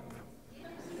donkey up,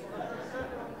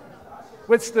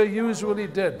 which they usually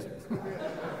did.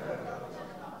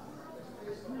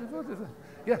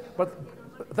 Yeah, but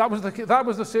that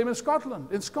was the same in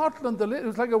Scotland. In Scotland, it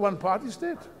was like a one-party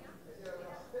state.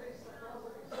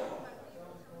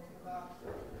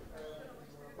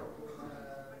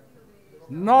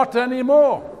 Not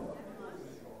anymore.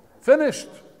 Finished.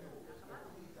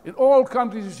 In all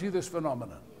countries, you see this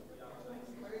phenomenon.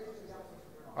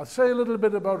 I'll say a little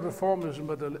bit about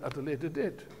reformism at a later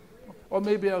date. Or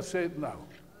maybe I'll say it now.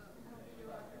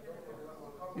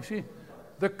 You see,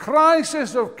 the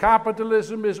crisis of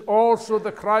capitalism is also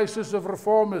the crisis of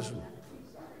reformism.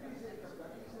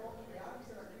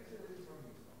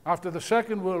 After the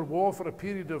Second World War, for a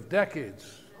period of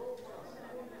decades,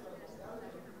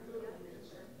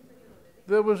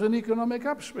 there was an economic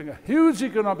upswing, a huge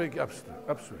economic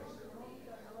upswing.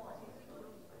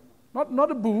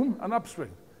 Not a boom, an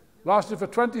upswing. Lasted for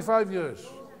 25 years.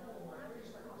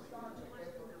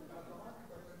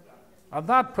 And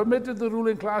that permitted the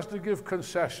ruling class to give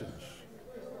concessions.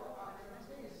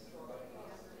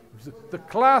 The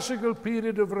classical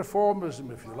period of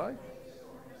reformism, if you like.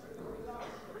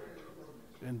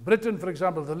 In Britain, for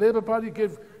example, the Labour Party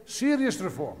gave serious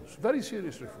reforms, very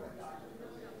serious reforms.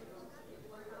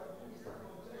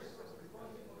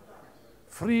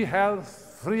 Free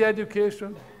health, free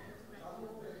education.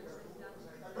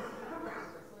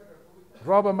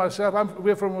 Rob and myself,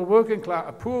 we're from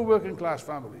a poor working class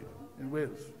family in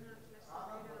Wales.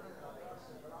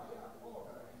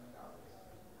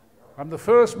 I'm the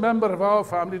first member of our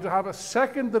family to have a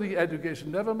secondary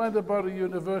education, never mind about a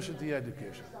university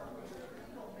education.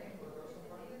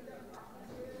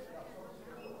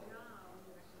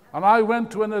 And I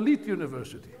went to an elite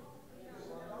university.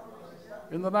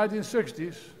 In the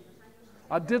 1960s,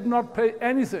 I did not pay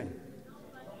anything.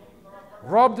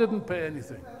 Rob didn't pay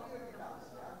anything.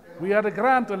 We had a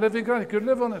grant, a living grant, he could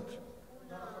live on it.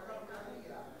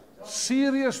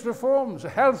 Serious reforms. The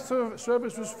health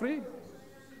service was free.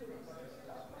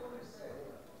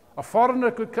 A foreigner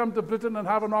could come to Britain and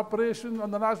have an operation on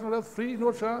the national health free,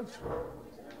 no charge.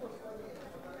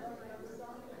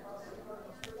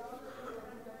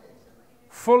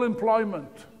 Full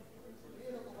employment.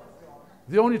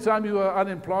 The only time you were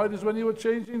unemployed is when you were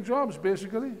changing jobs,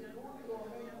 basically.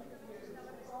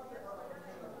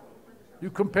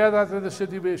 You compare that to the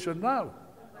situation now.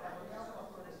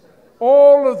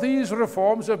 All of these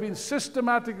reforms have been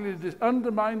systematically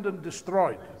undermined and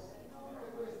destroyed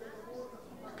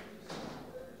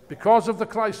because of the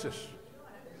crisis.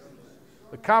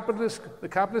 The capitalists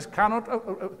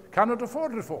cannot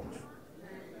afford reforms.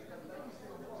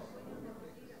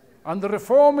 And the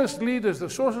reformist leaders, the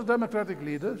social democratic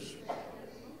leaders,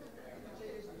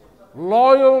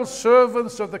 loyal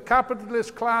servants of the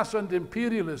capitalist class and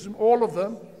imperialism, all of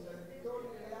them,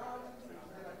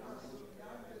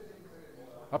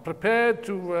 are prepared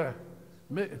to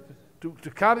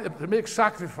make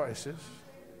sacrifices.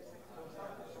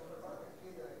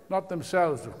 Not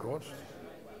themselves, of course.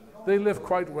 They live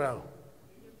quite well.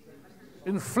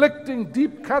 Inflicting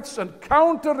deep cuts and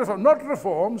counter-reforms, not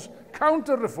reforms,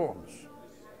 counter-reforms.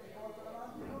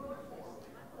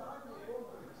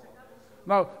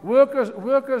 Now,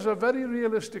 workers are very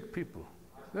realistic people.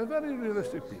 They're very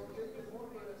realistic people.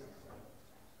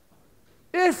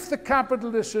 If the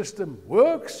capitalist system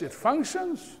works, it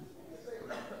functions,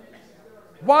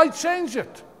 why change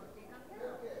it?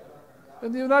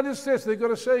 In the United States, they've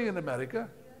got a saying in America,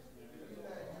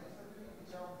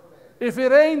 if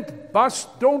it ain't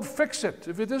bust, don't fix it.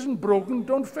 If it isn't broken,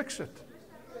 don't fix it.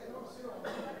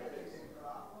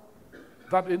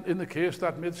 That, in the case,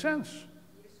 that made sense.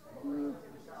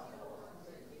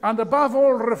 And above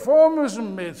all,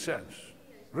 reformism made sense.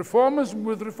 Reformism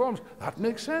with reforms, that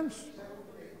makes sense.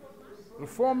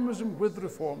 Reformism with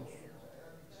reforms.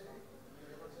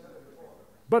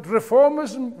 But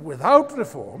reformism without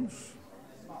reforms,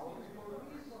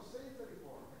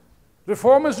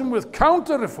 reformism with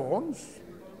counter-reforms,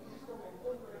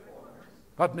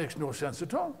 that makes no sense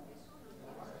at all.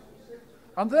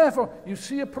 And therefore, you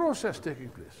see a process taking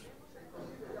place.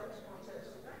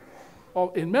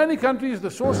 In many countries,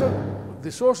 the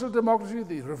social democracy,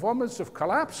 the reformists have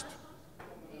collapsed.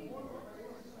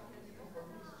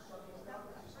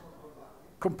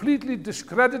 Completely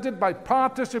discredited by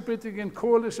participating in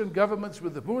coalition governments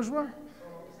with the bourgeois.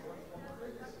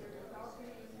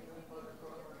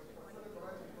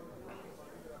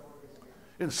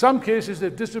 In some cases,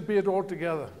 they've disappeared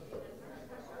altogether.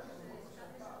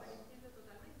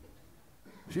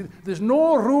 See, there's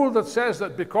no rule that says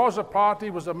that because a party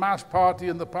was a mass party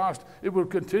in the past, it will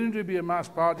continue to be a mass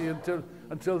party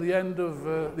until the end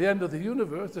of the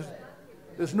universe.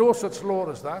 There's no such law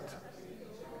as that.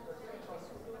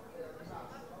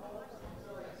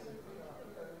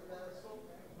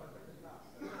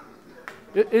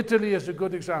 Italy is a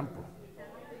good example.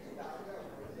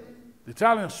 The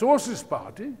Italian Socialist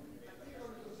Party,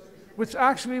 which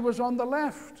actually was on the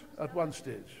left at one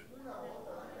stage,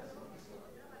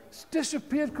 it's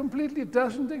disappeared completely, it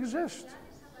doesn't exist.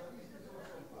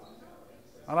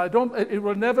 And it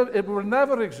will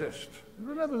never exist. It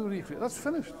will never be recreated. That's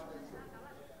finished.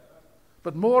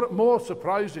 But more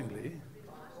surprisingly,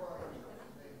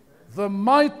 the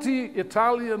mighty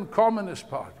Italian Communist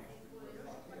Party,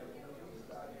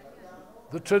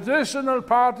 the traditional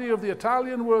party of the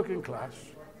Italian working class,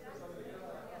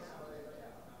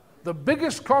 the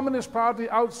biggest communist party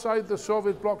outside the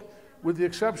Soviet bloc, with the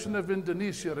exception of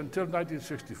Indonesia until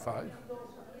 1965,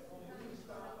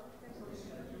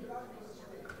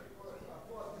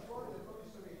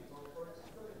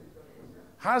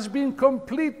 has been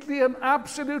completely and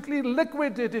absolutely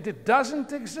liquidated. It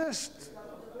doesn't exist.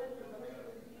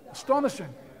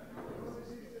 Astonishing.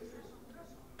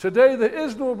 Today, there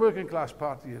is no working class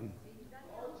party in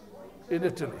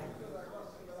Italy.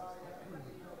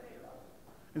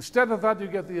 Instead of that, you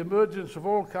get the emergence of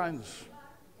all kinds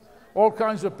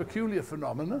of peculiar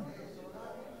phenomena.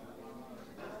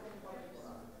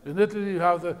 In Italy, you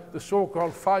have the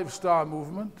so-called five-star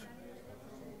movement.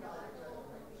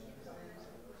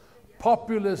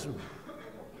 Populism.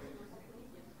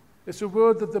 It's a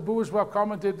word that the bourgeois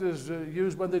commentators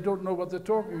use when they don't know what they're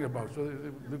talking about, so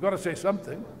they've got to say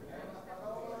something.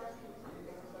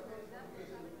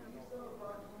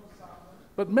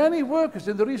 But many workers,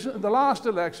 in the last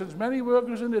elections, many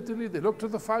workers in Italy, they looked to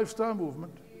the five-star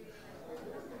movement.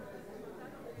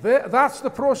 That's the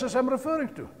process I'm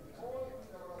referring to.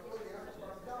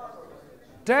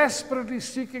 Desperately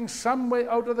seeking some way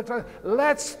out of the crisis.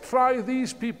 Let's try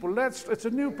these people. It's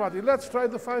a new party. Let's try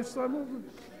the five-star movement.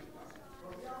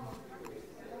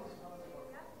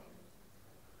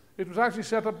 It was actually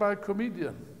set up by a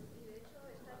comedian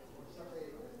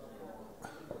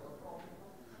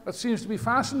That seems to be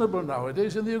fashionable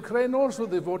nowadays. In the Ukraine also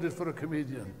they voted for a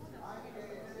comedian.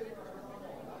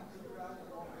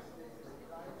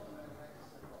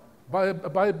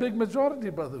 By a big majority,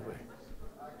 by the way.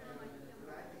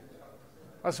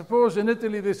 I suppose in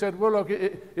Italy they said, well,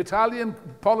 okay, Italian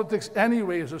politics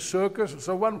anyway is a circus,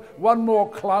 so one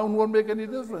more clown won't make any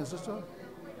difference. So.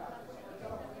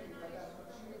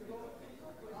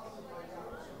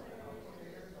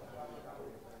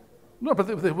 No, but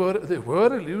there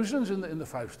were illusions in the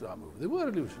five-star movie. There were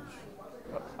illusions.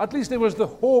 At least there was the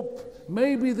hope,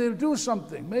 maybe they'll do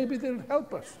something, maybe they'll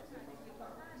help us.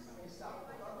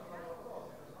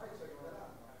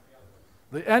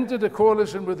 They entered a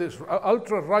coalition with this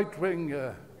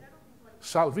ultra-right-wing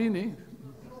Salvini,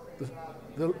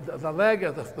 the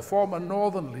Lega, the former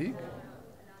Northern League.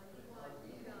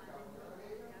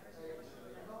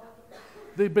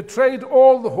 They betrayed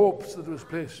all the hopes that was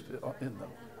placed in them.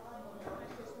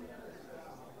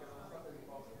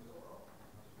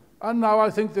 And now I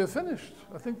think they're finished.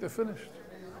 I think they're finished.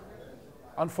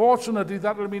 Unfortunately,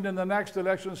 that will mean in the next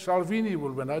election Salvini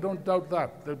will win. I don't doubt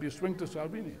that. There'll be a swing to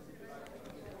Salvini.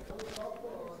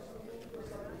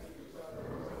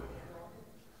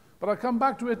 But I'll come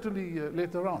back to Italy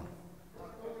later on.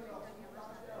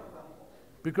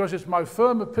 Because it's my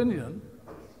firm opinion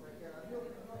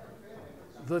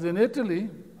that in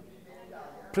Italy,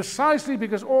 precisely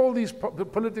because all these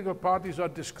political parties are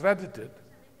discredited,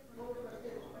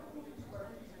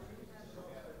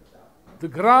 the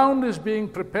ground is being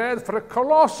prepared for a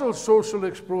colossal social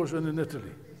explosion in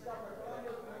Italy.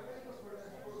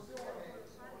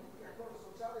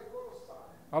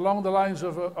 Along the lines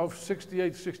of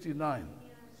 68, 69.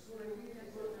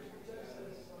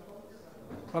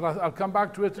 But I'll come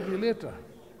back to Italy later.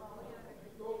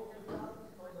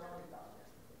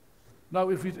 Now,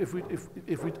 the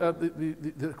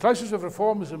crisis of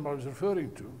reformism I was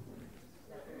referring to,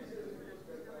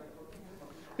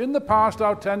 in the past,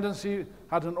 our tendency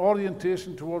had an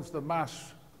orientation towards the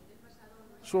mass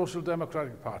social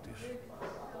democratic parties.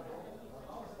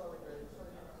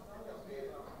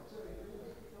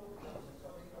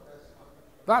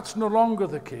 That's no longer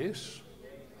the case,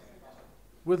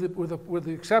 with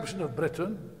the exception of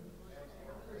Britain.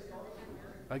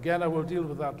 Again, I will deal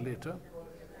with that later.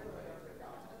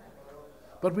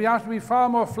 But we have to be far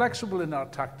more flexible in our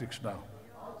tactics now.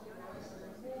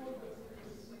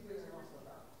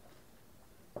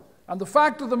 And the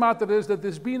fact of the matter is that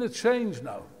there's been a change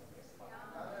now.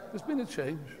 There's been a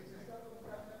change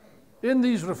in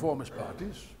these reformist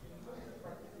parties.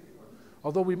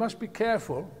 Although we must be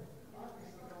careful,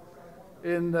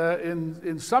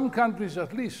 in some countries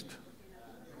at least,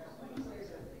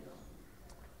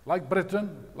 like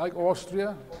Britain, like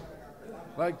Austria,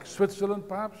 like Switzerland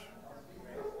perhaps,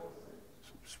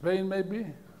 Spain maybe,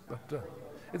 but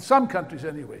in some countries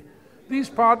anyway, these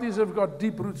parties have got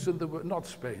deep roots in the, not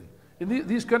Spain, in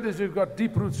these countries have got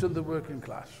deep roots in the working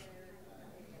class.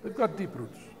 They've got deep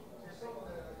roots.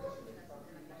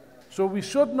 So we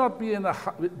should not be in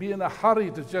a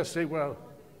hurry to just say, well,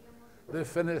 they're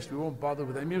finished, we won't bother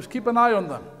with them. You must keep an eye on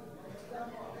them.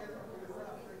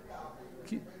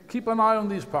 Keep an eye on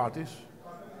these parties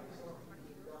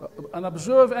and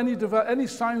observe any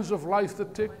signs of life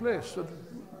that take place. So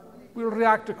we'll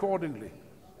react accordingly.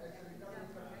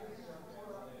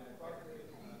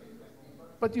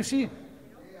 But you see,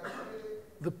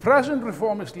 the present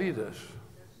reformist leaders,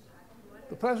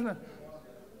 the president,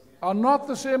 are not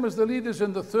the same as the leaders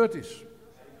in the 30s.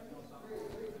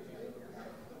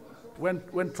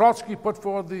 When Trotsky put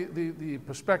forward the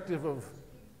perspective of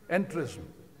entrism.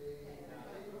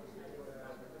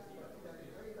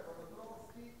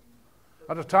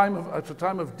 At a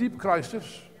time of deep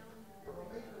crisis,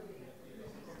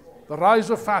 the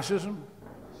rise of fascism,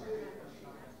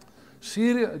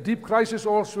 Syria, a deep crisis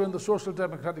also in the social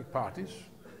democratic parties,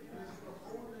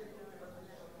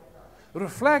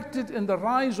 reflected in the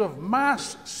rise of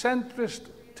mass centrist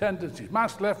tendencies,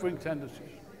 mass left-wing tendencies.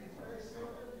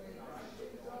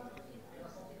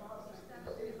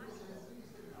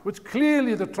 Which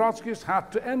clearly the Trotskyists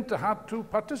had to enter, had to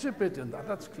participate in that,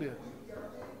 that's clear.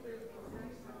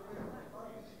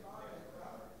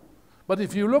 But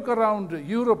if you look around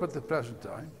Europe at the present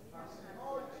time,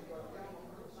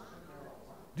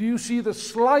 do you see the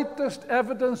slightest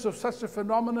evidence of such a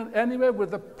phenomenon anywhere,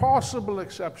 with the possible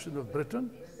exception of Britain?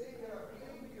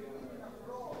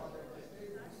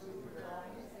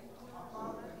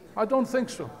 I don't think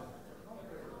so.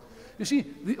 You see,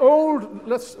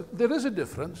 there is a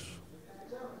difference.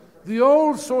 The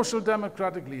old social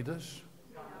democratic leaders,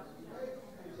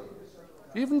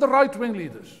 even the right-wing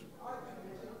leaders,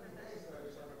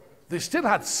 They still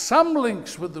had some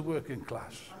links with the working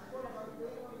class.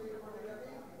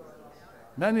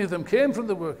 Many of them came from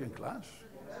the working class.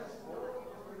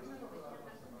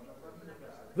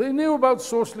 They knew about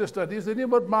socialist ideas, they knew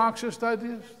about Marxist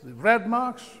ideas, they read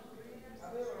Marx.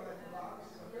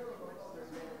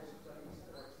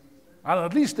 And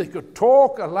at least they could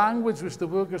talk a language which the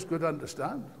workers could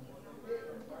understand.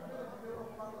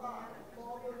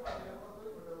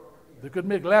 They could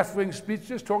make left-wing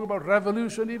speeches, talk about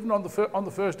revolution even on the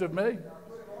 1st of May.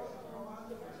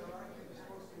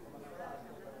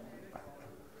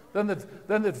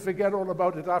 Then they'd forget all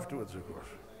about it afterwards, of course.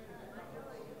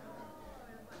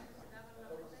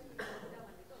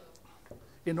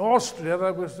 In Austria, in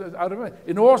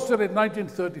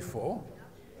 1934,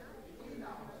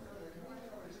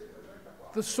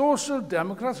 the Social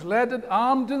Democrats led an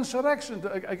armed insurrection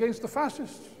against the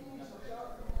fascists,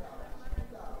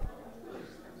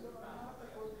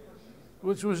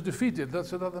 which was defeated.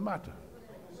 That's another matter.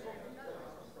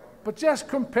 But just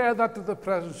compare that to the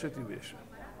present situation.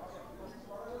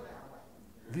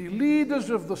 The leaders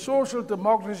of the social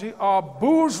democracy are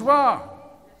bourgeois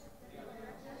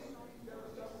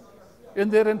in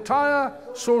their entire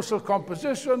social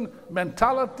composition,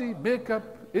 mentality, makeup,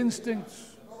 instincts.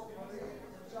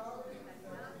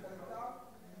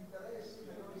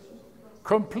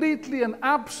 Completely and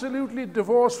absolutely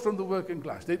divorced from the working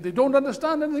class. They don't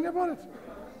understand anything about it.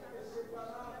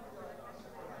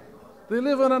 They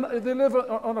live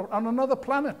on another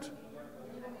planet.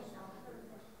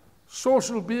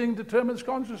 Social being determines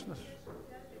consciousness.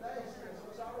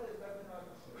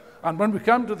 And when we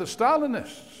come to the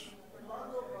Stalinists,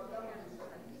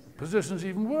 the position's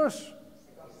even worse.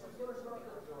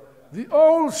 The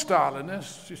old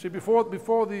Stalinists, you see,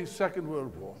 before the Second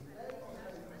World War,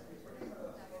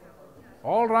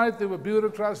 all right, they were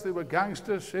bureaucrats, they were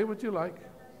gangsters, say what you like.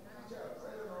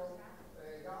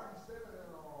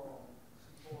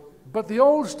 But the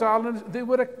old Stalinists, they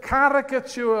were a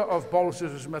caricature of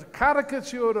Bolshevism, a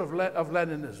caricature of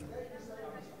Leninism.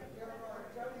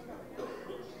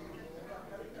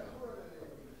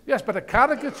 Yes, but a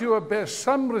caricature bears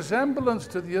some resemblance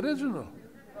to the original.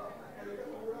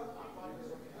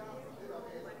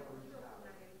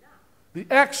 The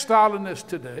ex-Stalinists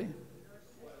today,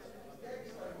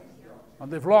 and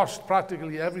they've lost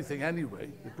practically everything anyway,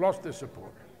 they've lost their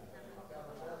support,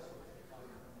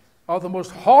 are the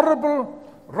most horrible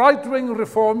right-wing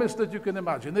reformists that you can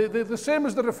imagine. They're the same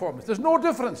as the reformists. There's no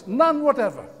difference, none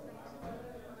whatever.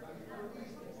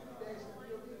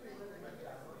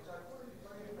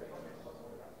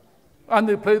 And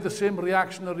they play the same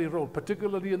reactionary role,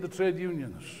 particularly in the trade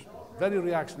unions. Very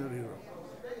reactionary role.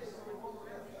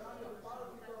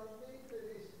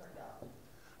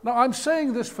 Now, I'm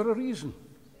saying this for a reason.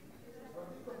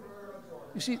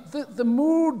 You see, the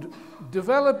mood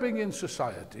developing in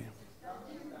society,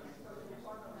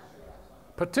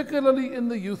 particularly in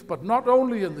the youth, but not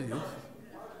only in the youth,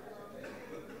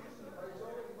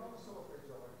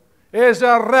 is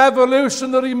a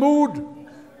revolutionary mood.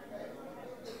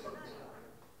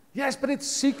 Yes, but it's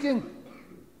seeking,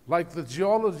 like the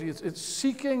geology, it's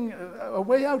seeking a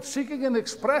way out, seeking an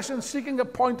expression, seeking a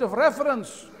point of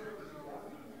reference.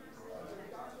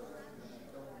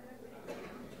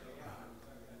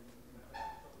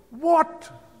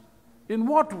 In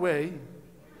what way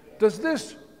does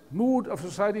this mood of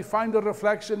society find a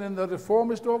reflection in the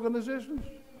reformist organizations?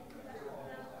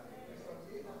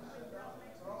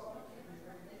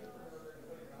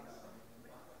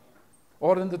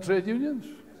 Or in the trade unions,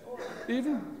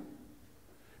 even?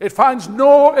 It finds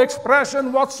no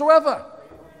expression whatsoever.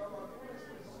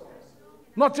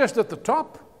 Not just at the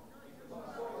top,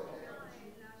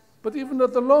 but even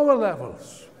at the lower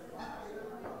levels.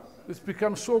 It's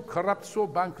become so corrupt, so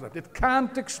bankrupt. It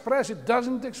can't express, it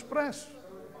doesn't express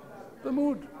the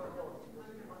mood.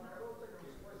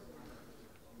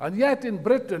 And yet in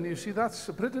Britain, you see,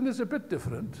 Britain is a bit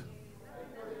different.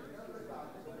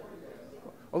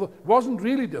 Although it wasn't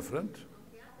really different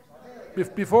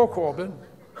before Corbyn.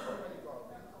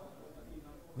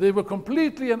 They were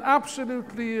completely and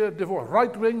absolutely divorced.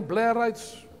 Right-wing,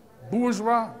 Blairites,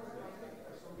 bourgeois.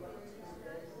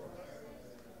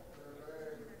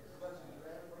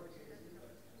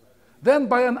 Then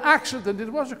by an accident,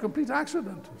 it was a complete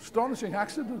accident, astonishing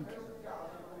accident.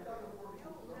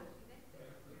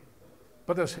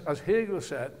 But as Hegel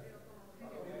said,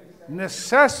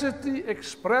 necessity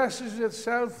expresses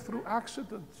itself through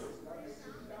accidents.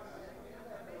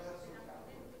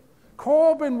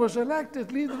 Corbyn was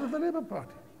elected leader of the Labour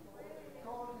Party.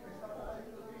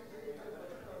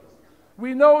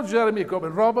 We know Jeremy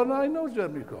Corbyn. Rob and I know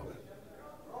Jeremy Corbyn.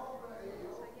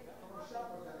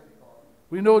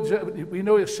 We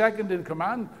know his second in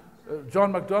command,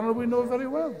 John MacDonald, we know very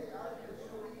well.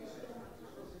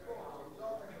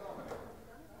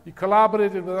 He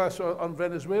collaborated with us on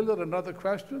Venezuela and other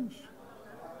questions.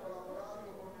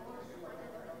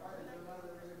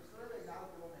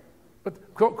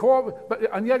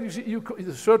 And yet, you see,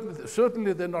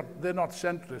 certainly they're not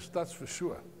centrist. That's for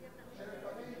sure.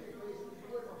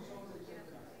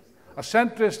 A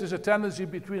centrist is a tendency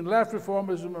between left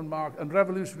reformism and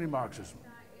revolutionary Marxism.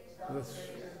 That's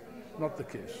not the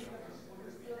case.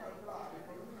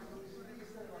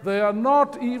 They are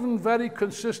not even very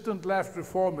consistent left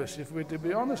reformists, if we're to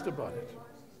be honest about it.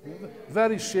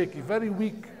 Very shaky, very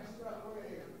weak.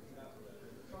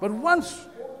 But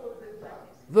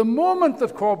the moment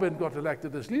that Corbyn got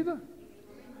elected as leader,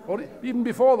 or even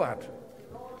before that,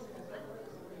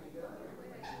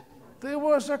 there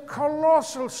was a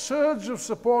colossal surge of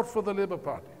support for the Labour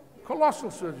Party.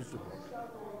 Colossal surge of support.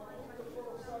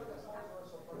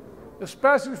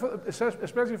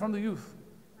 Especially from the youth.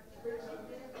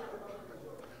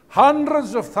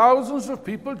 Hundreds of thousands of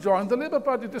people joined the Labour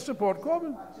Party to support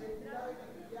Corbyn.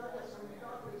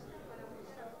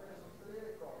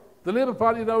 The Labour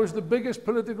Party now is the biggest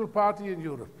political party in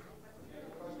Europe.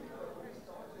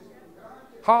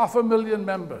 500,000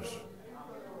 members.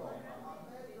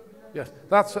 Yes,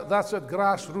 that's at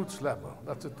grassroots level.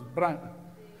 That's at the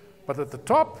but at the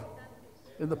top,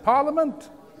 in the Parliament,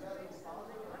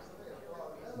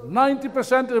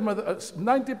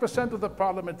 90% of the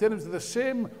parliamentarians are the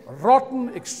same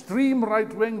rotten, extreme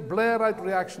right-wing, Blairite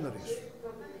reactionaries.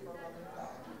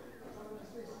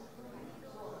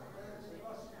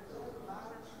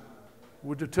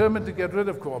 We're determined to get rid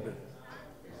of Corbyn.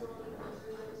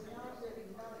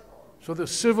 So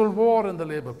there's civil war in the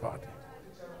Labour Party.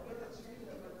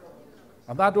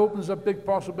 And that opens up big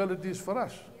possibilities for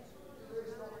us.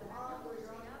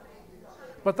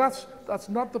 But that's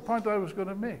not the point I was going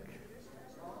to make.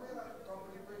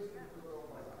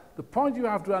 The point you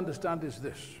have to understand is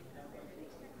this.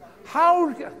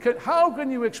 How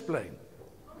can you explain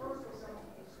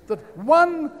that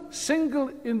one single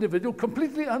individual,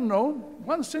 completely unknown,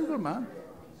 one single man,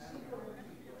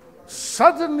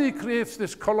 suddenly creates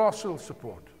this colossal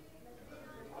support?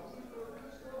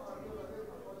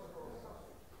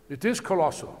 It is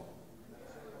colossal.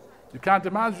 You can't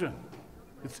imagine.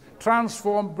 It's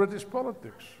transformed British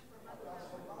politics.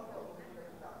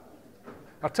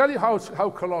 I'll tell you how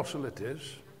colossal it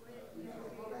is.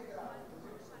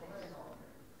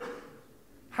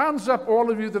 Hands up,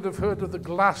 all of you that have heard of the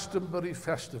Glastonbury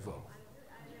Festival.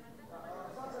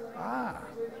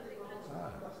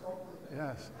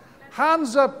 Yes.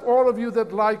 Hands up, all of you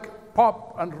that like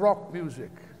pop and rock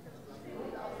music.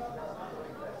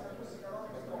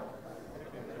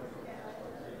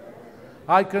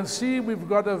 I can see we've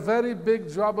got a very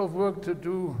big job of work to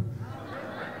do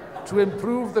to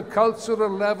improve the cultural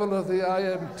level of the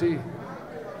IMT.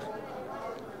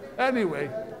 Anyway,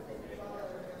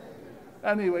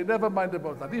 never mind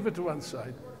about that. Leave it to one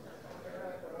side.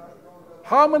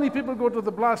 How many people go to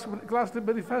the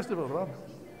Glastonbury Festival, Rob?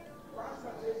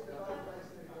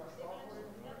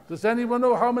 Does anyone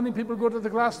know how many people go to the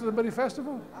Glastonbury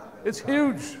Festival? It's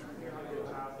huge.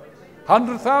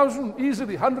 100,000,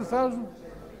 easily 100,000.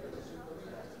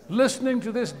 Listening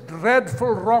to this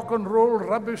dreadful rock and roll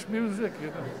rubbish music, you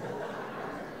know,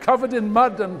 covered in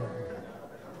mud and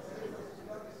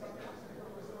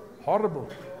horrible.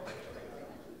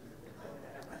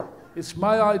 It's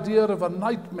my idea of a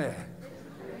nightmare.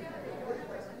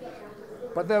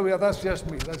 But there we are, that's just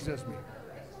me.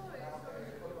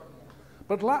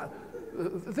 But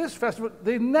this festival,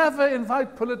 they never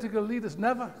invite political leaders,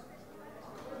 never.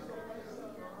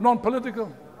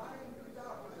 Non-political.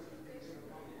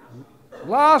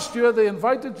 Last year, they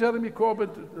invited Jeremy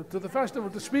Corbyn to the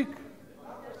festival to speak.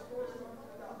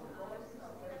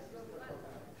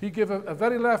 He gave a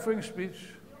very left-wing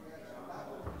speech.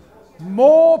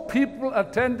 More people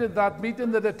attended that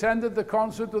meeting than attended the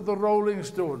concert of the Rolling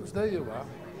Stones. There you are.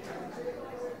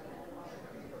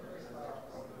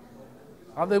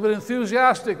 And they were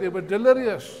enthusiastic. They were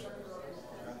delirious.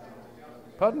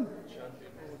 Pardon?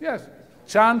 Yes.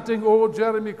 Chanting, "Oh,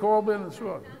 Jeremy Corbyn," and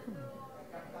so on.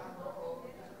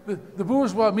 The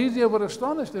bourgeois media were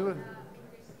astonished. They were,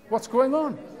 what's going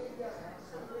on?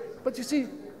 But you see,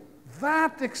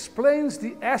 that explains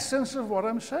the essence of what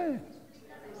I'm saying.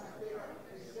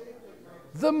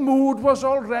 The mood was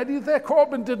already there.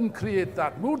 Corbyn didn't create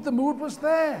that mood. The mood was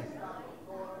there.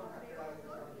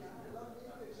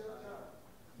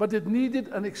 But it needed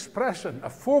an expression, a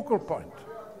focal point,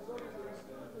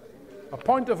 a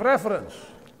point of reference.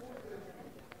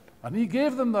 And he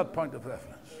gave them that point of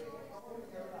reference.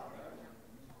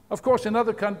 Of course, in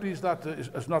other countries that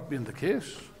has not been the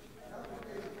case.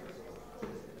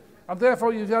 And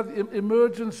therefore, you've had the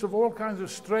emergence of all kinds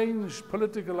of strange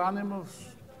political animals,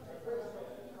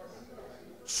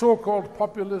 so-called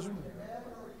populism.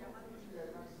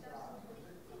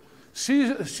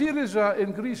 Syriza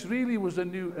in Greece really was a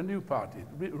new party,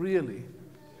 really.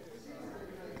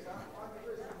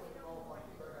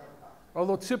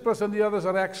 Although Tsipras and the others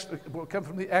come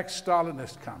from the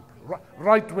ex-Stalinist camp,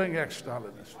 right-wing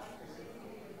ex-Stalinists.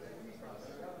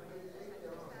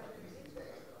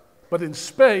 But in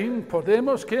Spain,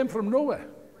 Podemos came from nowhere.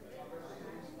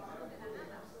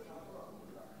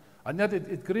 And yet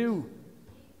it grew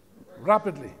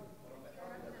rapidly.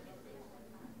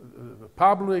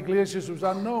 Pablo Iglesias was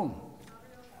unknown.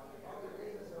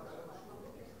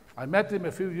 I met him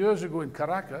a few years ago in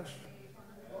Caracas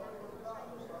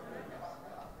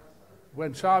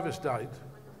when Chavez died.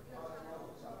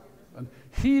 And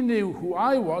he knew who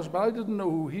I was, but I didn't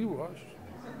know who he was.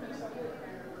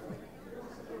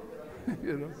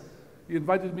 You know, he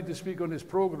invited me to speak on his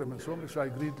program and so on, which I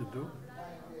agreed to do.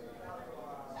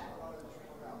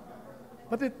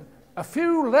 But a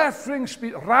few left-wing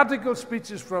radical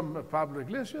speeches from Pablo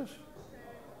Iglesias,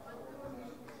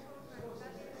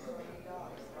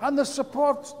 and the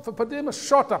support for Podemos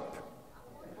shot up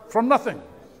from nothing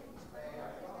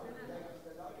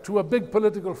to a big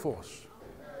political force.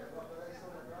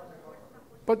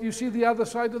 But you see the other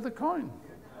side of the coin.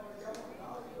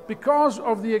 Because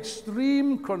of the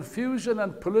extreme confusion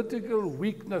and political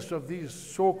weakness of these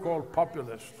so-called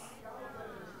populists,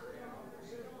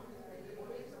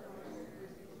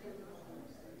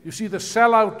 you see the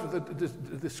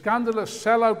sellout, the scandalous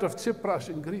sellout of Tsipras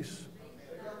in Greece.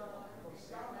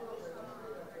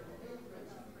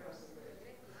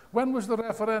 When was the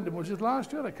referendum? Was it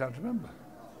last year? I can't remember.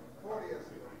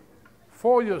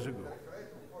 4 years ago.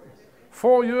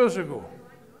 4 years ago.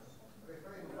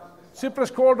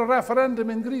 Tsipras called a referendum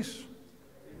in Greece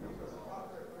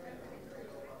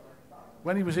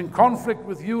when he was in conflict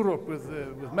with Europe, with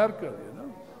Merkel, you know.